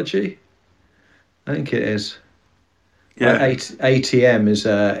tautology? I think it is. Yeah, like ATM is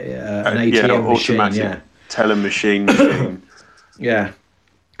an ATM machine. Yeah, teller machine. Yeah,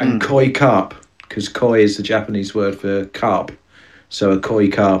 and koi carp, because koi is the Japanese word for carp, so a koi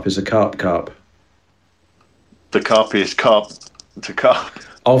carp is a carp. The carpiest carp to carp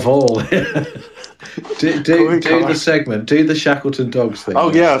of all. Do the segment. Do the Shackleton Dogs thing.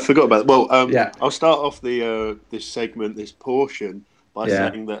 Oh yeah, I forgot about it. Well, I'll start off this segment, this portion, by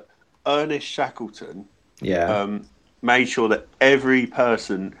saying that Ernest Shackleton made sure that every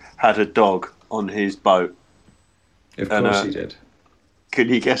person had a dog on his boat. Of course he did. Can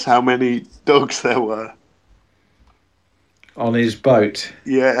you guess how many dogs there were on his boat?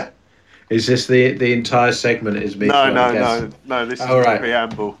 Yeah. Is this the entire segment? Is me? No. This is the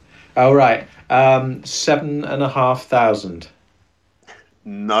preamble. All right. 7,500.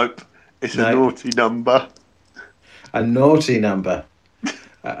 Nope. It's a naughty number. A naughty number.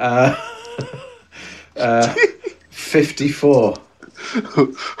 54.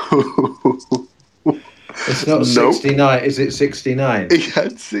 It's not 69. Is it 69? He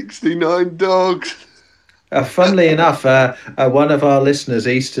had 69 dogs. Funnily enough, one of our listeners,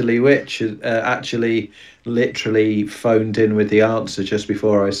 Easterly Witch, actually literally phoned in with the answer just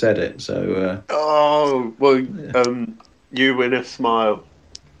before I said it. So. You win a smile.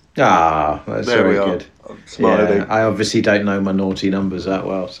 Ah, that's very good. Yeah, I obviously don't know my naughty numbers that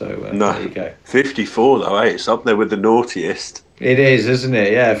well, so there you go. 54 though, it's up there with the naughtiest. It is, isn't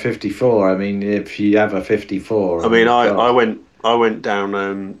it? Yeah, 54. I mean, if you have a 54. I mean, I went I went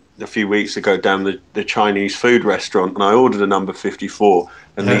down a few weeks ago down the Chinese food restaurant, and I ordered a number 54.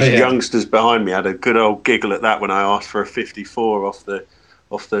 And these youngsters behind me had a good old giggle at that when I asked for a 54 off the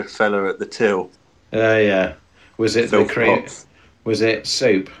fella at the till. Yeah. Was it the cream? Was it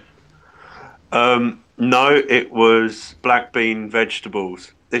soup? No, it was black bean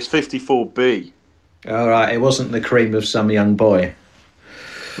vegetables. It's 54B. All right, it wasn't the cream of some young boy.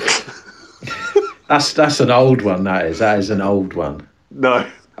 That's an old one. That is an old one. No,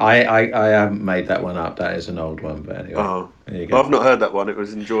 I haven't made that one up. That is an old one. But anyway, there you go. I've not heard that one. It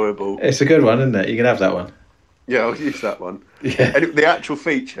was enjoyable. It's a good one, isn't it? You can have that one. Yeah, I'll use that one. Yeah. And the actual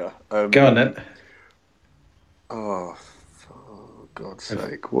feature. Go on then. Oh, for God's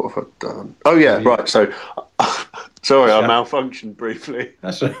sake! What have I done? Oh yeah, right. So, sorry, I malfunctioned briefly.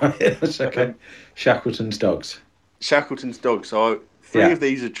 That's all right. That's okay. Shackleton's dogs. Shackleton's dogs. So three of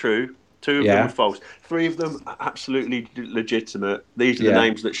these are true. 2 of them are false. 3 of them are absolutely legitimate. These are the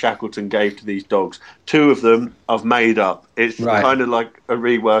names that Shackleton gave to these dogs. 2 of them I've made up. It's kind of like a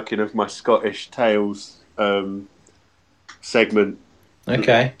reworking of my Scottish Tales segment.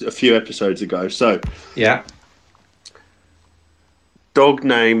 Okay. A few episodes ago. So yeah. Dog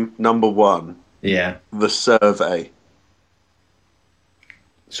name number 1. Yeah. The Survey.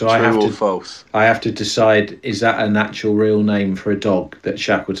 So True or false? I have to decide, is that an actual real name for a dog that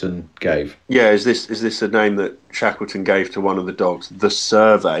Shackleton gave? Yeah, is this a name that Shackleton gave to one of the dogs? The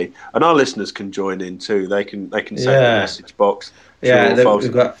Survey. And our listeners can join in too. They can say in the message box. Yeah,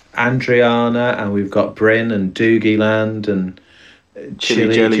 we've got Andriana and we've got Bryn and Doogieland and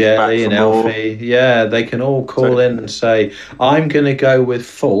Chili Jelly and Elfie. Yeah, they can all call in and say, I'm going to go with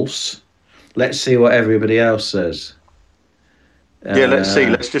false. Let's see what everybody else says. Yeah, let's see.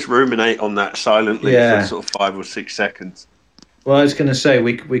 Let's just ruminate on that silently for sort of 5 or 6 seconds. Well, I was going to say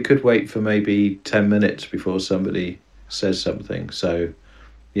we could wait for maybe 10 minutes before somebody says something. So,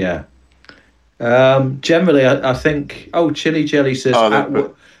 yeah. Generally, I think. Oh, Chili Jelly says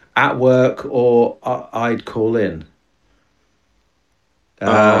at work or I'd call in.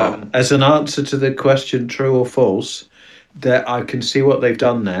 As an answer to the question, true or false, that I can see what they've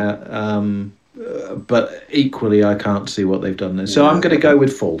done there. But equally, I can't see what they've done there. So I'm going to go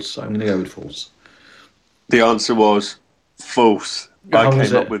with false. The answer was false. I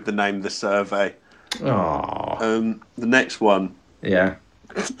came up with the name The Survey. Oh. The next one. Yeah.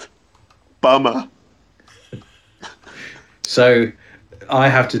 Bummer. So I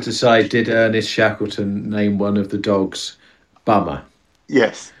have to decide, did Ernest Shackleton name one of the dogs Bummer?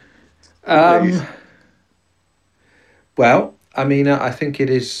 Yes. Well, I mean, I think it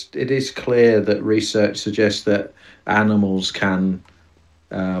is clear that research suggests that animals can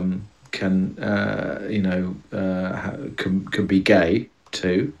be gay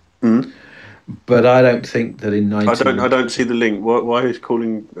too. Mm. But I don't think that in I don't see the link. Why is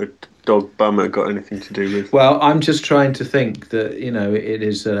calling a dog Bummer got anything to do with? Well, I'm just trying to think that it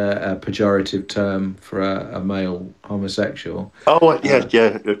is a pejorative term for a male homosexual. Oh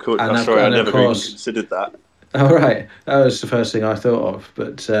yeah, of course. Sorry, I never even considered that. Oh, right. That was the first thing I thought of.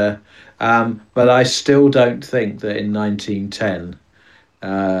 But I still don't think that in 1910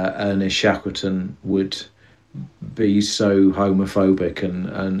 Ernest Shackleton would be so homophobic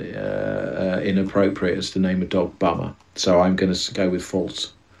and inappropriate as to name a dog Bummer. So I'm going to go with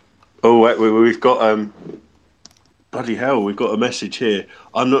false. Oh, wait, we've got... bloody hell, we've got a message here.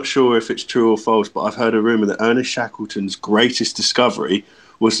 I'm not sure if it's true or false, but I've heard a rumour that Ernest Shackleton's greatest discovery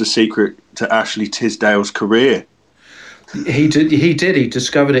was the secret to Ashley Tisdale's career. He did. He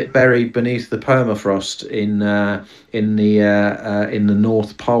discovered it buried beneath the permafrost in the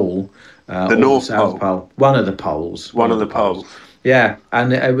North Pole. The North South Pole. One of the poles. One of the poles. Yeah,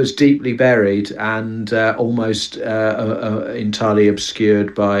 and it was deeply buried and almost entirely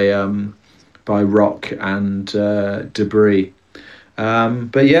obscured by rock and debris.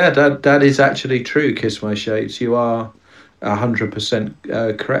 But yeah, that is actually true. Kiss My Shades. You are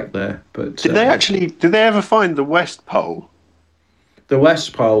 100% correct there. But did they ever find the West Pole? The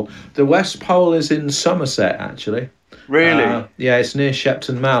West Pole. The West Pole is in Somerset, actually. Really? Yeah, it's near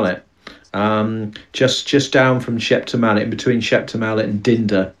Shepton Mallet. Just down from Shepton Mallet, in between Shepton Mallet and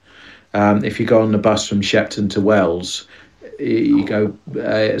Dinder. If you go on the bus from Shepton to Wells, you go.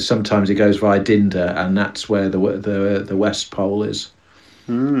 Sometimes it goes via Dinder, and that's where the West Pole is.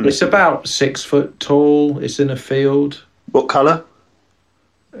 Mm. It's about 6 foot tall. It's in a field. What colour?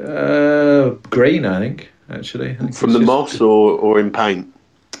 Green, I think. Actually, from the moss or in paint.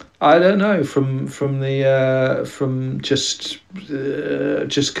 I don't know. From just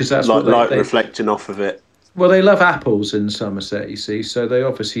because that's light reflecting off of it. Well, they love apples in Somerset, you see, so they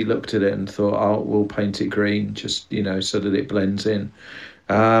obviously looked at it and thought, "Oh, we'll paint it green, just so that it blends in."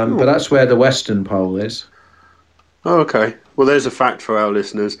 But that's where the Western Pole is. Oh, okay. Well, there's a fact for our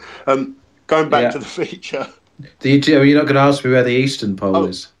listeners. Going back to the feature. You're not going to ask me where the Eastern Pole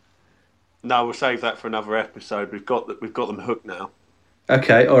is? No, we'll save that for another episode. We've got them hooked now.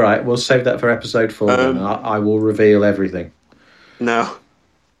 Okay, all right. We'll save that for episode 4. Then I will reveal everything. Now,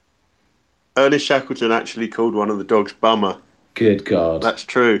 Ernest Shackleton actually called one of the dogs Bummer. Good God. That's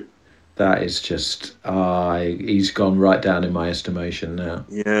true. That is just... he's gone right down in my estimation now.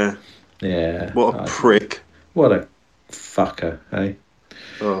 Yeah. Yeah. What a prick. What a fucker, eh?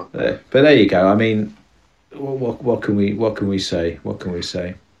 Oh. But there you go. I mean, what can we say? What can we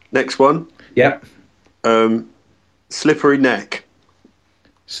say? Next one. Yep. Slippery neck.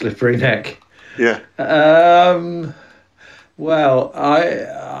 Slippery neck. Yeah. Well,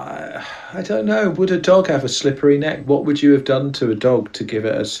 I don't know. Would a dog have a slippery neck? What would you have done to a dog to give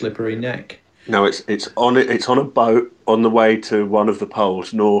it a slippery neck? No, it's on a boat on the way to one of the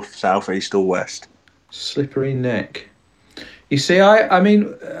poles, north, south, east, or west. Slippery neck. You see, I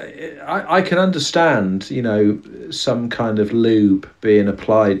mean, I can understand, some kind of lube being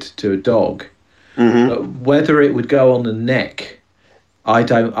applied to a dog, but whether it would go on the neck, I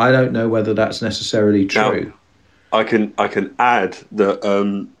don't know whether that's necessarily true. Now, I can add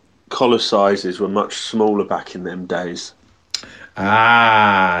that collar sizes were much smaller back in them days.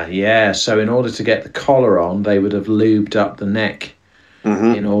 Ah, yeah. So in order to get the collar on, they would have lubed up the neck.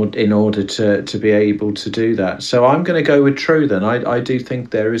 In order to be able to do that. So I'm going to go with true then. I do think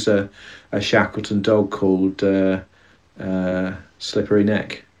there is a Shackleton dog called Slippery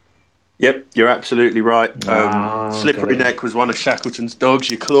Neck. Yep, you're absolutely right. Slippery Neck was one of Shackleton's dogs.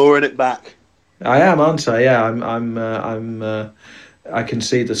 You're clawing it back. I am, aren't I? Yeah, I can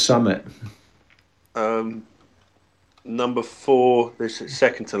see the summit. Number 4, this is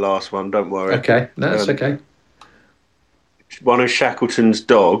second to last one, don't worry. Okay, no, that's okay. One of Shackleton's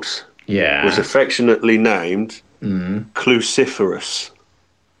dogs was affectionately named Cluciferous.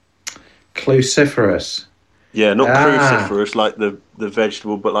 Cluciferous? Yeah, not cruciferous like the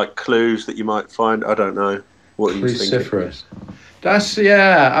vegetable, but like clues that you might find. I don't know what you think. Cluciferous. That's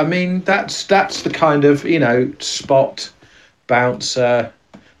I mean that's the kind of spot, bouncer,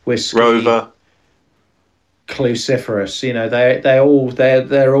 whiskey, rover, Cluciferous.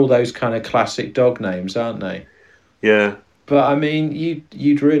 They're all those kind of classic dog names, aren't they? Yeah. But I mean,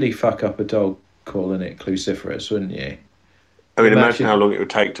 you'd really fuck up a dog calling it Cluciferous, wouldn't you? I mean, imagine how long it would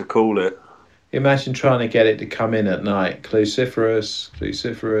take to call it. Imagine trying to get it to come in at night. Cluciferous.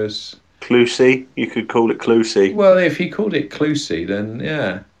 Clucy, you could call it Clucy. Well, if you called it Clucy, then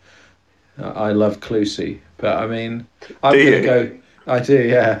yeah. I love Clucy. But I mean, I'm going to go... I do,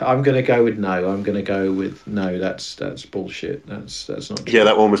 yeah. I'm going to go with no. I'm going to go with no. That's bullshit. That's not true. Yeah,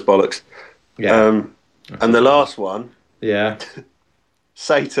 that one was bollocks. Yeah. And the last one... Yeah.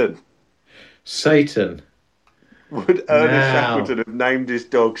 Satan. Would Ernest Shackleton have named his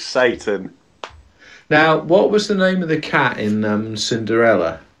dog Satan? Now, what was the name of the cat in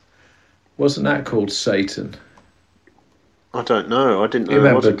Cinderella? Wasn't that called Satan? I don't know. I didn't know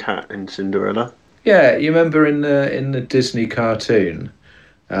there was a cat in Cinderella. Yeah, you remember in the Disney cartoon,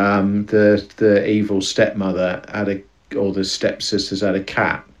 the evil stepmother or the stepsisters had a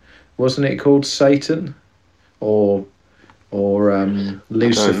cat. Wasn't it called Satan? Or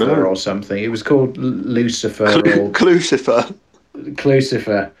Lucifer or something. It was called Lucifer or Clucifer,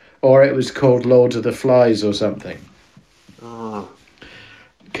 or it was called Lord of the Flies or something. Oh,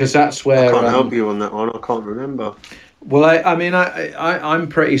 because that's where I can't help you on that one. I can't remember. Well, I'm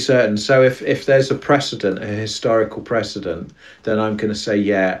pretty certain. So if there's a historical precedent, then I'm going to say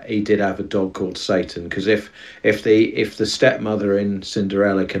he did have a dog called Satan. Because if the stepmother in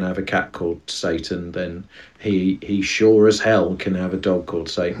Cinderella can have a cat called Satan, then he sure as hell can have a dog called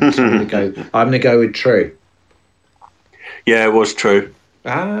Satan. So I'm going to go with true. Yeah, it was true.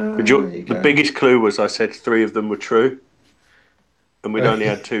 The biggest clue was I said 3 of them were true, and we'd only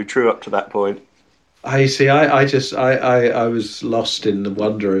had 2 true up to that point. I see. I was lost in the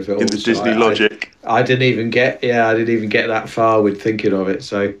wonder of it all. In the Disney logic. I didn't even get that far with thinking of it.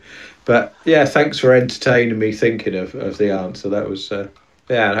 So, but yeah, thanks for entertaining me thinking of the answer. That was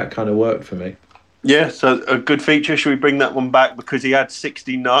that kind of worked for me. Yeah, so a good feature. Should we bring that one back because he had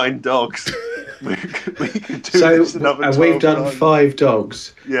 69 dogs? we could do this another 12 we've done times. 5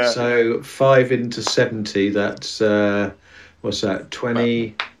 dogs. Yeah. So 5 into 70. That's what's that?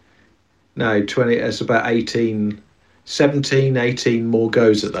 20. No, 20. It's about 18 more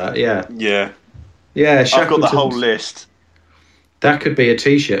goes at that. Yeah. Yeah. Yeah. I've got the whole list. That could be a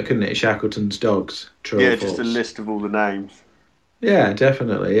T-shirt, couldn't it? Shackleton's dogs. True or Yeah, false? just a list of all the names. Yeah,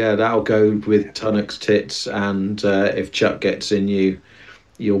 definitely. Yeah, that'll go with Tunnock's tits, and if Chuck gets in you,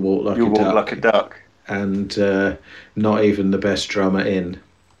 you'll walk like You'll a walk duck. like a duck. And not even the best drummer in.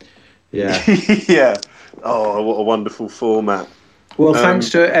 Yeah. Yeah. Oh, what a wonderful format. Well, thanks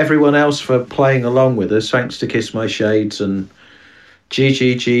to everyone else for playing along with us. Thanks to Kiss My Shades, and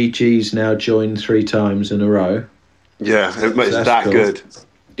GGGG's now joined 3 times in a row. Yeah, it's that cool. Good.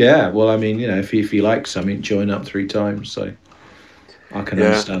 Yeah, well, I mean, if you like something, join up 3 times. So I can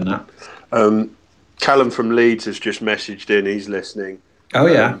understand that. Callum from Leeds has just messaged in. He's listening. Oh,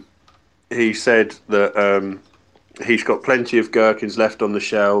 yeah. He said that he's got plenty of gherkins left on the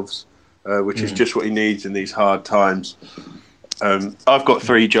shelves, which is just what he needs in these hard times. I've got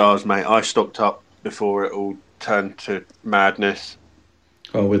 3 jars, mate. I stocked up before it all turned to madness.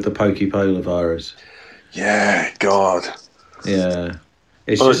 Oh, with the pokepolar virus. Yeah, God. Yeah.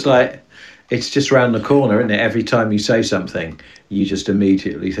 It's just like, it's just round the corner, isn't it? Every time you say something, you just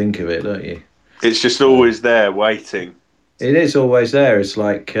immediately think of it, don't you? It's just always there, waiting. It is always there. It's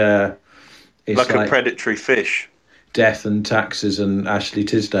like... it's like a predatory fish. Death and Taxes and Ashley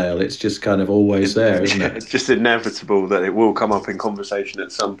Tisdale. It's just kind of always there, isn't it? It's just inevitable that it will come up in conversation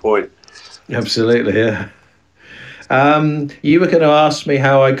at some point. Absolutely, yeah. You were going to ask me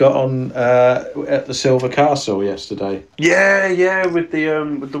how I got on at the Silver Castle yesterday. Yeah, with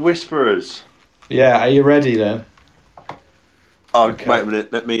the Whisperers. Yeah, are you ready then? Oh, okay. Wait a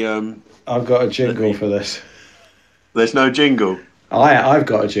minute. Let me. I've got a jingle for this. There's no jingle. I've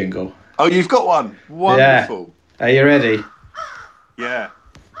got a jingle. Oh, you've got one. Wonderful. Yeah. Are you ready? Yeah.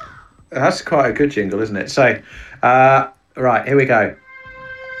 That's quite a good jingle, isn't it? So, right, here we go.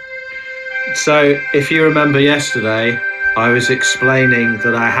 So, if you remember yesterday, I was explaining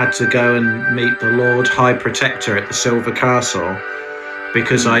that I had to go and meet the Lord High Protector at the Silver Castle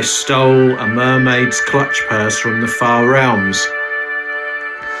because I stole a mermaid's clutch purse from the Far Realms.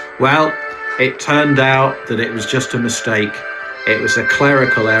 Well, it turned out that it was just a mistake. It was a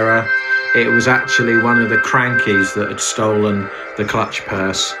clerical error. It was actually one of the crankies that had stolen the clutch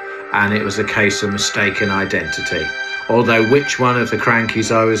purse, and it was a case of mistaken identity. Although which one of the crankies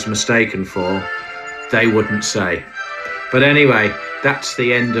I was mistaken for, they wouldn't say. But anyway, that's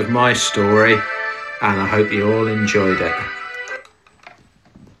the end of my story, and I hope you all enjoyed it.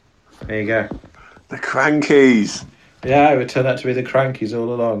 There you go. The crankies. Yeah, it would turn out to be the crankies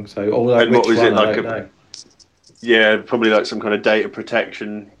all along. So, although and which what was one, it like? I don't know. Yeah, probably like some kind of data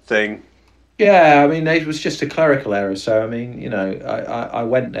protection thing. Yeah, I mean, it was just a clerical error. So, I mean, I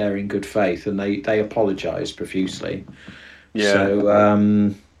went there in good faith, and they apologised profusely. Yeah.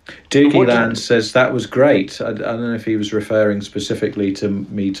 So, Doogie Land says that was great. I don't know if he was referring specifically to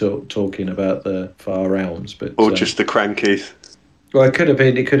me talking about the Far Realms, but or just the crankies. Well, it could have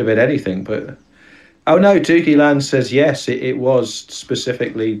been anything, but oh no, Doogie Land says yes, it was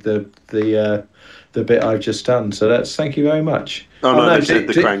specifically the bit I've just done. So thank you very much. Oh no, they said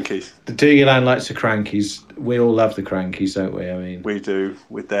the crankies. The Doogie Land likes the crankies. We all love the crankies, don't we? I mean, we do,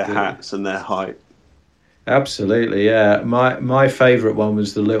 with their hats and their height. Absolutely, yeah. My favourite one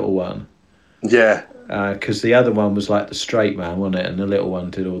was the little one. Yeah. Because the other one was like the straight man, wasn't it? And the little one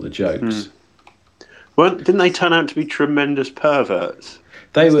did all the jokes. Well, didn't they turn out to be tremendous perverts?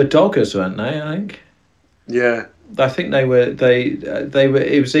 They were doggers, weren't they? I think. Yeah. I think they were. They were.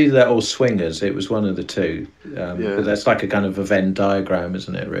 It was either that or swingers. It was one of the two. But that's like a kind of a Venn diagram,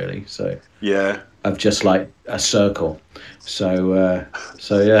 isn't it? Really. So. Yeah. Of just like a circle. So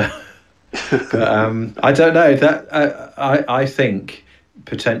yeah. But I don't know that. I think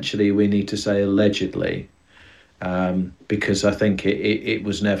potentially we need to say allegedly, because I think it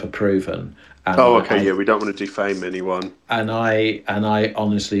was never proven. And okay, we don't want to defame anyone. And I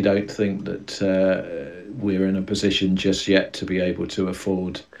honestly don't think that we're in a position just yet to be able to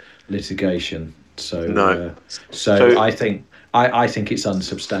afford litigation. So no. So I think it's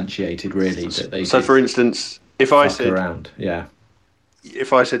unsubstantiated, really, that they. So, for instance, if I said around, yeah.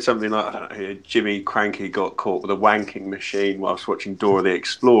 If I said something like, I don't know, Jimmy Cranky got caught with a wanking machine whilst watching Dora the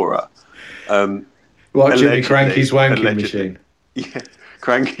Explorer. What, Jimmy Cranky's wanking machine? Yeah,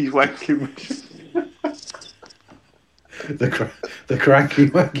 Cranky's wanking machine. the Cranky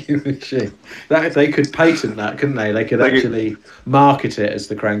wanking machine. That they could patent that, couldn't they? They could actually market it as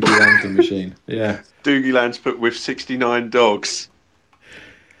the Cranky wanking machine. Yeah. Doogie Land's put with 69 dogs.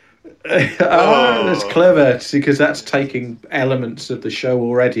 That's clever, because that's taking elements of the show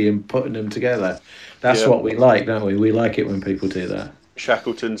already and putting them together. That's what we like, don't we? We like it when people do that.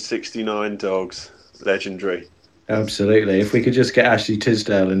 Shackleton's 69 dogs. Legendary. Absolutely. If we could just get Ashley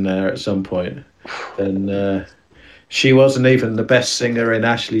Tisdale in there at some point, then She wasn't even the best singer in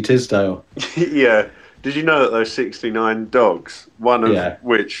Ashley Tisdale. Yeah. Did you know that those 69 dogs, one of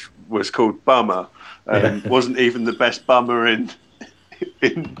which was called Bummer, wasn't even the best bummer in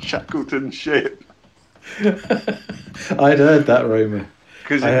Shackleton Ship? I'd heard that rumour.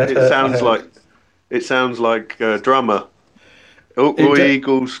 Because it sounds like a drummer. Roy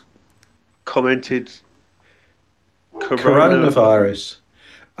Eagles commented coronavirus.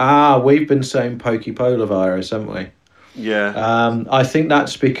 We've been saying pokepolar virus, haven't we? Yeah. I think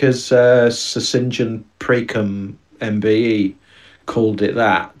that's because Sir St John Precum MBE called it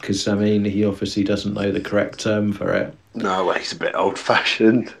that, because I mean he obviously doesn't know the correct term for it. No, well, he's a bit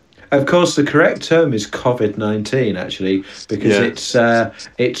old-fashioned. Of course, the correct term is COVID-19 actually, because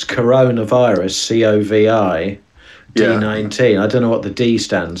it's coronavirus, COVID-19. I don't know what the D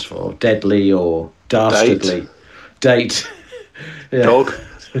stands for, deadly or dastardly. Date. Dog.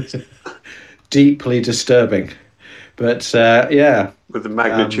 Deeply disturbing. But with the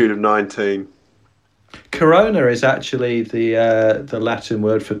magnitude of 19. Corona is actually the Latin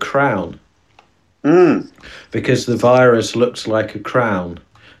word for crown. Because the virus looks like a crown,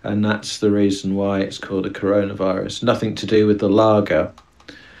 and that's the reason why it's called a coronavirus. Nothing to do with the lager.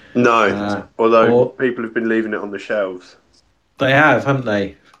 No, although people have been leaving it on the shelves. They have, haven't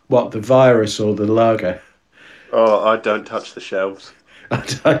they? What, the virus or the lager? Oh, I don't touch the shelves.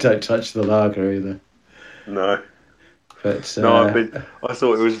 I don't touch the lager either. No. But I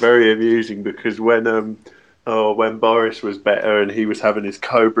thought it was very amusing because when Boris was better and he was having his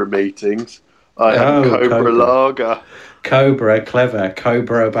Cobra meetings, I had Cobra lager. Cobra, clever.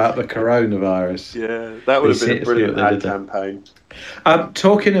 Cobra about the coronavirus. Yeah, that would have been a brilliant ad campaign.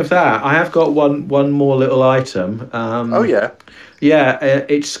 Talking of that, I have got one more little item. Yeah,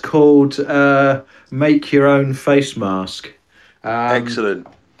 it's called Make Your Own Face Mask. Excellent.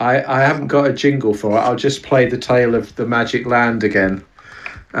 I haven't got a jingle for it. I'll just play the tale of the Magic Land again.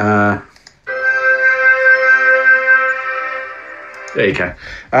 There you go.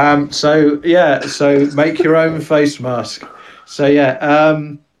 So make your own face mask.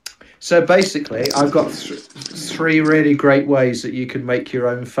 So basically, I've got three really great ways that you can make your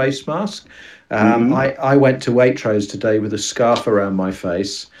own face mask. I went to Waitrose today with a scarf around my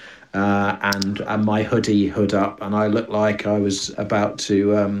face. And my hood up, and I looked like I was about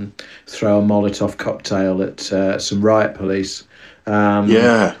to throw a Molotov cocktail at some riot police.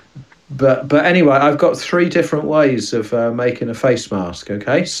 But anyway, I've got three different ways of making a face mask.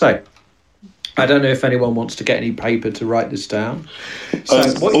 Okay, so I don't know if anyone wants to get any paper to write this down.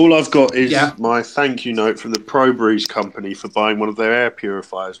 So all I've got is my thank you note from the ProBreeze company for buying one of their air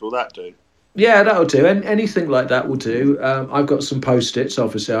purifiers. Will that do? Yeah, that'll do. And anything like that will do. I've got some Post-its,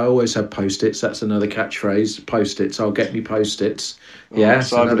 obviously. I always have Post-its. That's another catchphrase. Post-its. I'll get me Post-its. Yeah,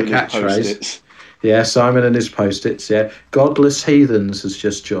 that's another catchphrase. Yeah, Simon and his Post-its, yeah. Godless Heathens has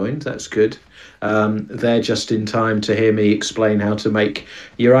just joined. That's good. They're just in time to hear me explain how to make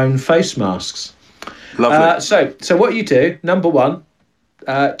your own face masks. Lovely. So what you do, number one,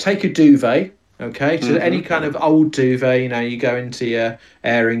 take a duvet. Okay, so any kind of old duvet, you go into your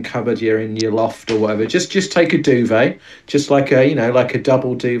airing cupboard, you're in your loft or whatever. Just take a duvet, just like a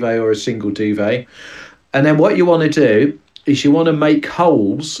double duvet or a single duvet, and then what you want to do is you want to make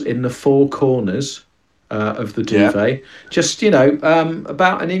holes in the four corners of the duvet, just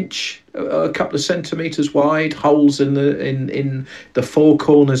about an inch, a couple of centimeters wide, holes in the four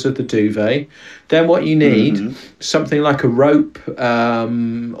corners of the duvet. Then what you need, something like a rope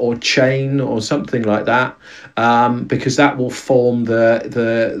or chain or something like that, because that will form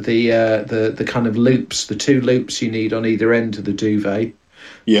the kind of loops, the two loops you need on either end of the duvet.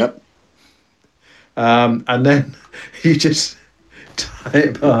 Yep. And then you just tie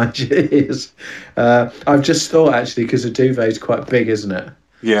it behind your ears. I've just thought, actually, because a duvet is quite big, isn't it?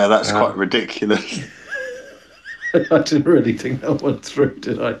 Yeah, that's quite ridiculous. I didn't really think that one through,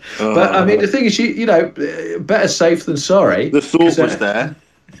 did I? But I mean, the thing is, better safe than sorry. The thought was there.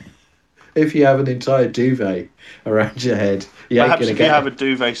 If you have an entire duvet around your head, perhaps if you have a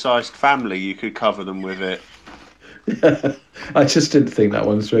duvet-sized family, you could cover them with it. I just didn't think that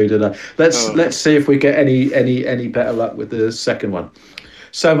one through, did I? Let's see if we get any better luck with the second one.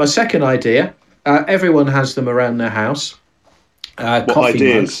 So my second idea, everyone has them around their house. What coffee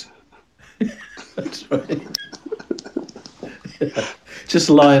ideas? Mugs. That's right. Just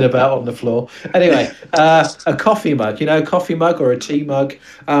lying about on the floor. Anyway, a coffee mug, a coffee mug or a tea mug,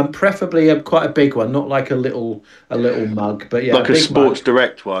 preferably quite a big one, not like a little mug, but like a Sports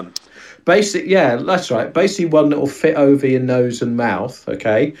Direct one. That's right. Basically, one that will fit over your nose and mouth,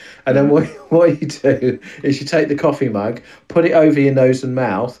 okay? And then what you do is you take the coffee mug, put it over your nose and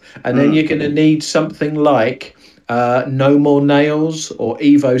mouth, and then you're going to need something like No More Nails or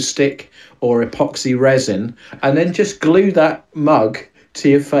Evo Stick or epoxy resin, and then just glue that mug to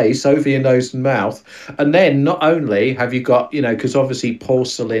your face, over your nose and mouth. And then not only have you got, because obviously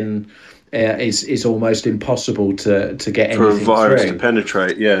porcelain is almost impossible to get for a anything virus through. to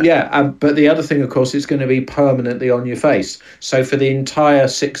penetrate. Yeah. Yeah, but the other thing, of course, it's going to be permanently on your face. So for the entire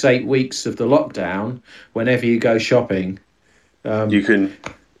 6-8 weeks of the lockdown, whenever you go shopping, You can.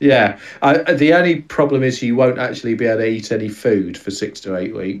 yeah. The only problem is you won't actually be able to eat any food for 6 to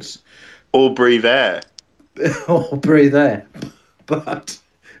 8 weeks, Or breathe air. or breathe air, but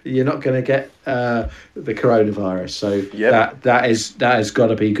you're not going to get the coronavirus. So Yep. that has got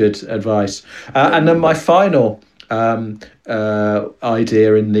to be good advice. And then my final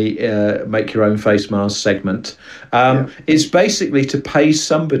idea in the make your own face mask segment is basically to pay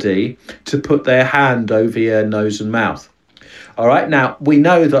somebody to put their hand over your nose and mouth. All right. Now, we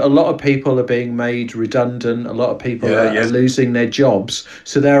know that a lot of people are being made redundant. A lot of people are losing their jobs.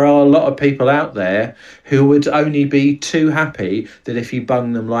 So there are a lot of people out there who would only be too happy that if you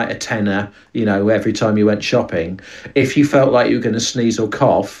bung them like a tenner, every time you went shopping, if you felt like you were going to sneeze or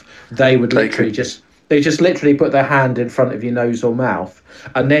cough, they would literally put their hand in front of your nose or mouth.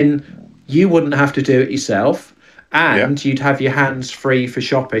 And then you wouldn't have to do it yourself. And you'd have your hands free for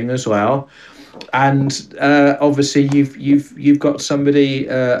shopping as well. And obviously you've got somebody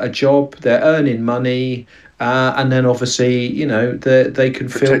a job, they're earning money, and then obviously they can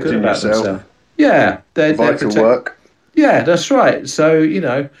feel good about themselves. Yeah, they're work. Yeah, that's right.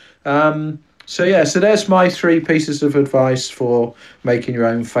 So so there's my 3 pieces of advice for making your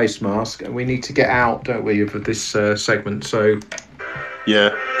own face mask, and we need to get out, don't we, of this segment? So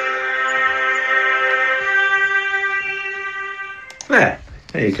yeah.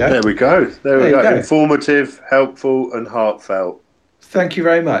 There you go. There we go. There we go. Informative, helpful, and heartfelt. Thank you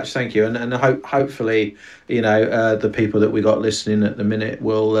very much. Thank you. And hopefully, the people that we got listening at the minute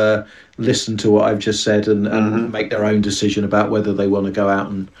will listen to what I've just said and make their own decision about whether they want to go out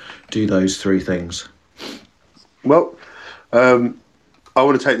and do those 3 things. Well, I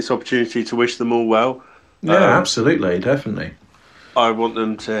want to take this opportunity to wish them all well. Yeah, absolutely. Definitely. I want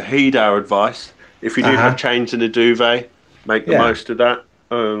them to heed our advice. If you do have change in a duvet, make the most of that.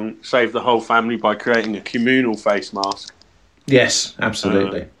 Save the whole family by creating a communal face mask. Yes,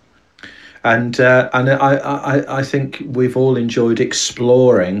 absolutely. And I think we've all enjoyed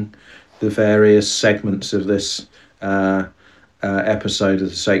exploring the various segments of this episode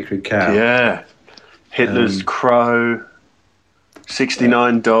of The Sacred Cow. Yeah. Hitler's Crow,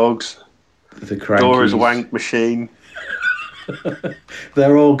 69 Dogs, the Crankies, Dora's Wank Machine.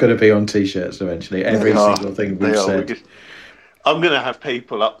 They're all going to be on T-shirts eventually. Every single thing we've said. I'm going to have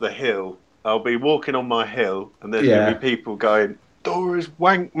people up the hill. I'll be walking on my hill, and there's going to be people going, Dora's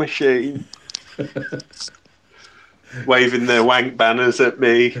Wank Machine, waving their wank banners at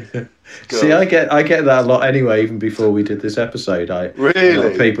me. See, I get that a lot anyway, even before we did this episode. Really? A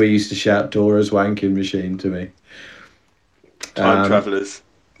lot of people used to shout Dora's Wanking Machine to me. Time travellers.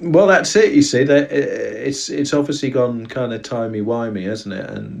 Well, that's it, you see. It's obviously gone kind of timey-wimey, hasn't it?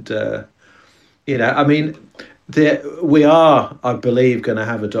 And, I mean... we are, I believe, going to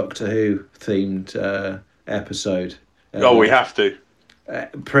have a Doctor Who themed episode. We have to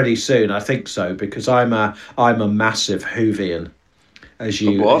pretty soon. I think so, because I'm a massive Whovian, as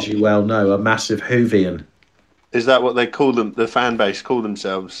you well know, a massive Whovian. Is that what they call them? The fan base call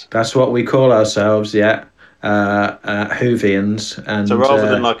themselves? That's what we call ourselves. Yeah, Whovians. And so rather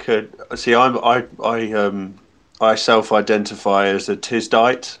than I self-identify as a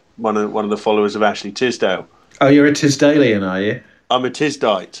Tisdite, one of the followers of Ashley Tisdale. Oh, you're a Tisdalian, are you? I'm a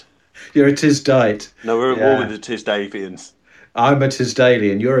Tisdite. You're a Tisdite. No, we're all with the Tisdavians. I'm a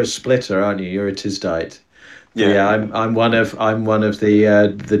Tisdalian. You're a splitter, aren't you? You're a Tisdite. Yeah, I'm one of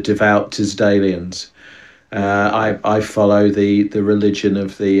the devout Tisdalians. I follow the religion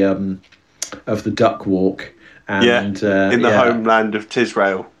of the duck walk. And, in the homeland of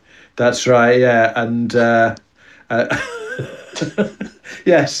Tisrael. That's right. Yeah, and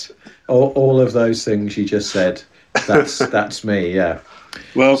yes. All of those things you just said, that's me, yeah.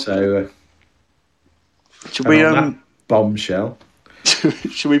 Well, so should we bombshell?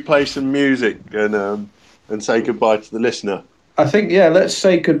 Should we play some music and say goodbye to the listener? I think let's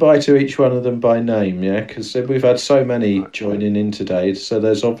say goodbye to each one of them by name, because we've had so many joining in today. So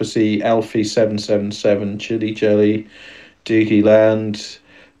there's obviously Alfie 777, Chili Jelly, Doogie Land,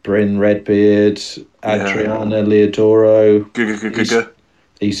 Bryn Redbeard, Adriana Leodoro,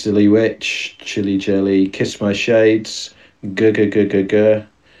 Easterly Witch, Chili Jelly, Kiss My Shades, Danny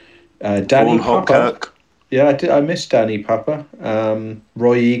Papa. Yeah, I missed Danny Papa.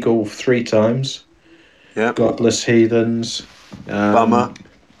 Roy Eagle 3 times. Yeah. Godless heathens. Bummer.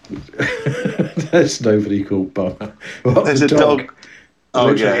 There's nobody called Bummer. What, There's the a dog. Oh,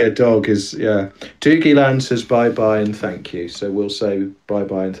 Literally, yeah. a dog is, yeah. Doogie Land says bye-bye and thank you. So we'll say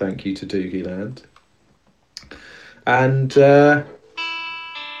bye-bye and thank you to Doogie Land. And that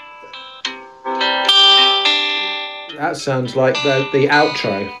sounds like the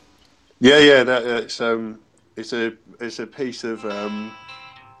outro. Yeah. It's a piece of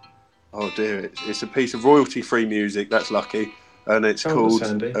it's a piece of royalty-free music. That's lucky, and it's called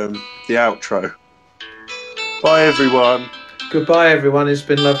the outro. Bye, everyone. Goodbye, everyone. It's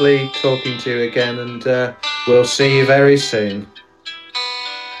been lovely talking to you again, and we'll see you very soon.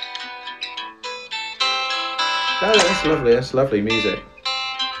 Oh, that's lovely. That's lovely music.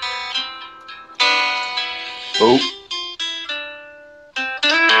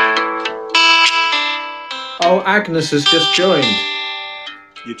 Oh, Agnes has just joined.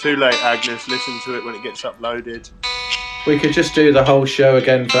 You're too late, Agnes. Listen to it when it gets uploaded. We could just do the whole show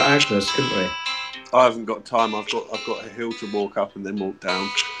again for Agnes, couldn't we? I haven't got time. I've got a hill to walk up and then walk down.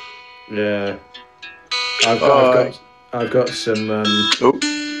 Yeah. I've got some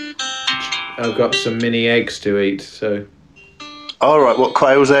I've got some mini eggs to eat, so. All right, what,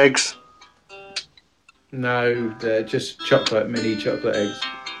 quail's eggs? No, they're just mini chocolate eggs.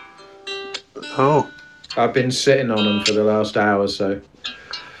 Oh. I've been sitting on them for the last hour or so.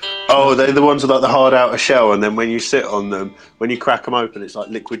 Oh, they're the ones with like the hard outer shell, and then when you sit on them, when you crack them open, it's like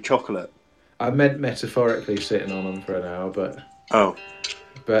liquid chocolate. I meant metaphorically sitting on them for an hour, but... Oh.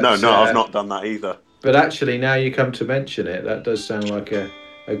 But no, I've not done that either. But actually, now you come to mention it, that does sound like a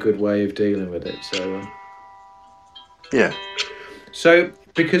good way of dealing with it, so... Yeah. So,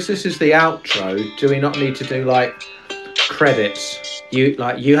 because this is the outro, do we not need to do, like, credits?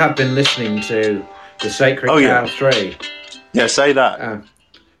 You have been listening to The Sacred Cow 3. Yeah, say that.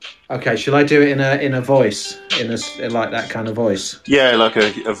 Okay, shall I do it in a voice, in like that kind of voice? Yeah, like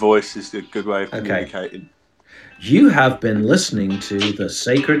a voice is a good way of communicating. You have been listening to The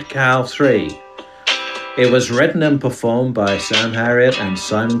Sacred Cow 3. It was written and performed by Sam Harriott and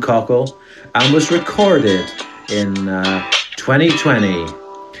Simon Cockle and was recorded in 2020.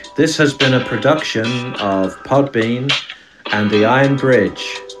 This has been a production of Podbean and the Iron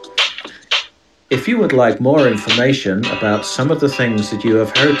Bridge. If you would like more information about some of the things that you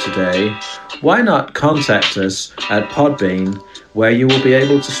have heard today, why not contact us at Podbean, where you will be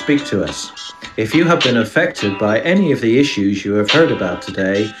able to speak to us. If you have been affected by any of the issues you have heard about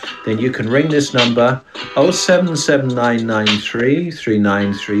today, then you can ring this number 077993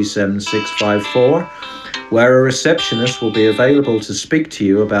 3937 where a receptionist will be available to speak to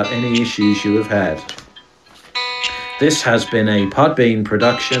you about any issues you have had. This has been a Podbean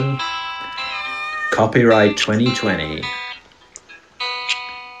production. Copyright 2020.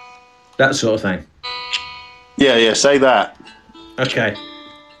 That sort of thing. Yeah, say that. Okay.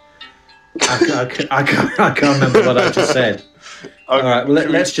 I can't remember what I just said. All right, well,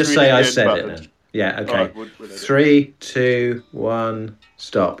 let's just say I said it then. Yeah, okay. 3, 2, 1,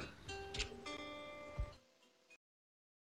 stop.